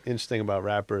that's interesting about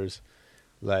rappers,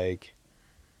 like,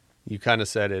 you kind of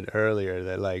said it earlier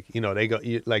that like,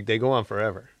 they go on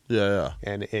forever. Yeah.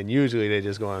 And usually they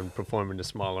just go on performing to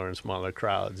smaller and smaller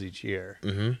crowds each year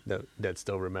that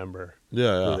still remember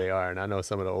Yeah. who they are. And I know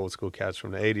some of the old school cats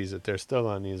from the 80s that they're still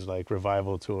on these like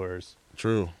revival tours.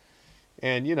 True.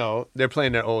 And, they're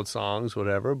playing their old songs,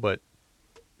 whatever, but,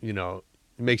 it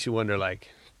makes you wonder, like,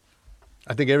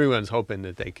 I think everyone's hoping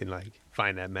that they can like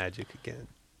find that magic again.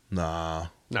 Nah.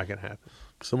 Not going to happen.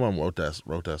 Someone wrote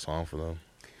that song for them.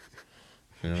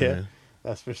 You know what I mean?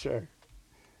 That's for sure.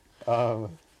 I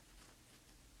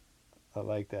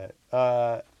like that.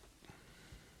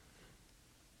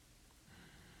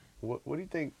 What do you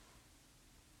think?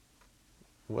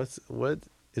 What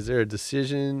is there a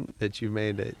decision that you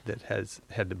made that has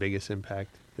had the biggest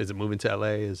impact? Is it moving to LA?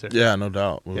 Is there? Yeah, no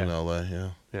doubt. Moving to LA, yeah.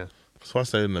 Yeah. So I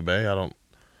stayed in the Bay. I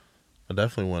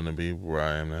definitely want to be where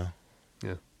I am now.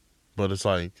 Yeah. But it's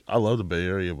like, I love the Bay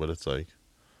Area, but it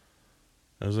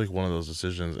was like one of those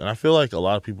decisions. And I feel like a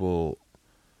lot of people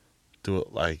do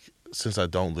it like, since I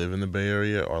don't live in the Bay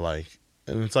Area, or like,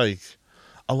 and it's like,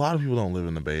 a lot of people don't live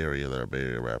in the Bay Area that are Bay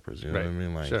Area rappers. You know what I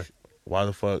mean? Like, sure. Why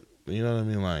the fuck? You know what I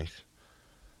mean? Like,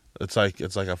 it's like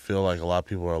I feel like a lot of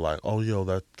people are like, oh, yo,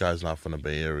 that guy's not from the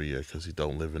Bay Area because he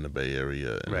don't live in the Bay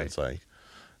Area. And it's like,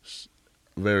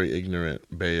 very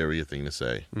ignorant Bay Area thing to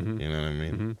say. Mm-hmm. You know what I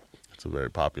mean? Mm-hmm. It's a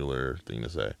very popular thing to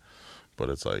say. But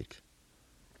it's like,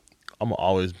 I'm going to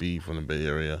always be from the Bay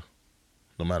Area,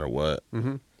 no matter what,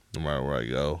 no matter where I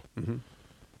go. Mm-hmm.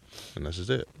 And that's just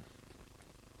it.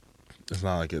 It's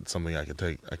not like it's something I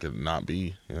could not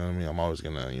be. You know what I mean? I'm always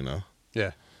going to,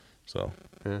 Yeah. So.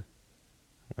 Yeah.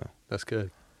 That's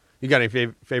good. You got any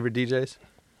favorite DJs?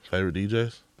 Favorite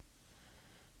DJs?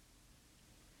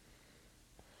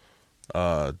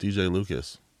 DJ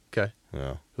Lucas. Okay.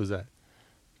 Yeah. Who's that?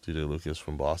 DJ Lucas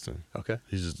from Boston. Okay.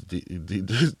 He's just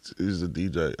he's a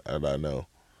DJ, and I know.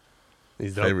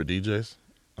 He's dope. Favorite DJs?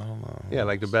 I don't know. Yeah,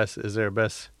 like the best. Is there a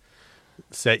best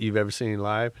set you've ever seen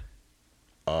live?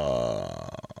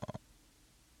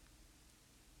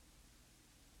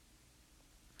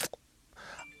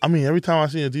 I mean, every time I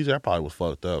see a DJ, I probably was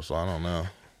fucked up, so I don't know.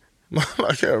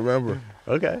 I can't remember.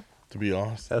 Okay. To be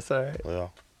honest. That's all right. Yeah.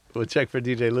 We'll check for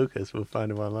DJ Lucas. We'll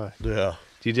find him online. Yeah.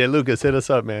 DJ Lucas, hit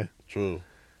us up, man. True.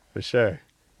 For sure.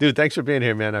 Dude, thanks for being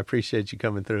here, man. I appreciate you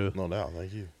coming through. No doubt.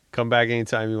 Thank you. Come back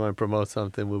anytime you want to promote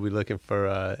something. We'll be looking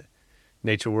for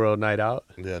Nature World Night Out.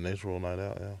 Yeah, Nature World Night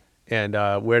Out, yeah.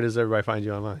 And where does everybody find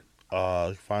you online?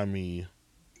 Find me,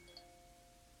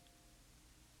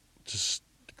 just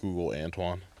Google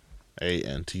Antwon,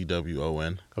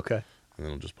 Antwon. Okay. And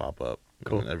it'll just pop up.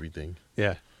 Cool. And everything.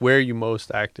 Yeah. Where are you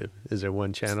most active? Is there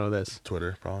one channel that's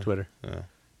Twitter, probably. Twitter? Yeah.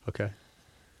 Okay.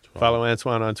 Follow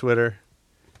Antwon on Twitter.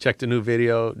 Check the new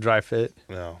video, Dry Fit.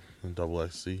 Yeah. And Double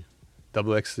XC.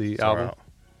 Double XC It's album. out.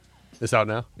 It's out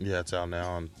now? Yeah, it's out now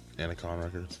on Anacon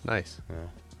Records. Nice. Yeah.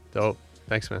 Dope.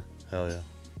 Thanks, man. Hell yeah.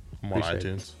 I'm on Appreciate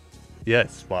it. iTunes,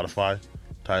 Yes. Spotify,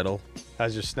 Tidal.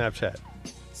 How's your Snapchat?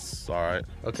 It's all right.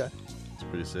 Okay. It's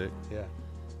pretty sick. Yeah.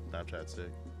 Snapchat's sick.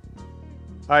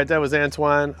 All right, that was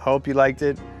Antwon. I hope you liked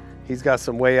it. He's got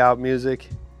some way out music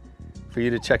for you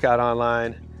to check out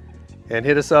online. And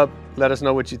hit us up. Let us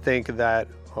know what you think of that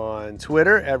on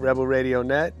Twitter at Rebel Radio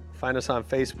Net. Find us on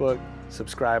Facebook.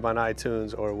 Subscribe on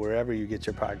iTunes or wherever you get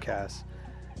your podcasts.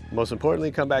 Most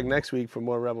importantly, come back next week for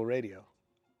more Rebel Radio.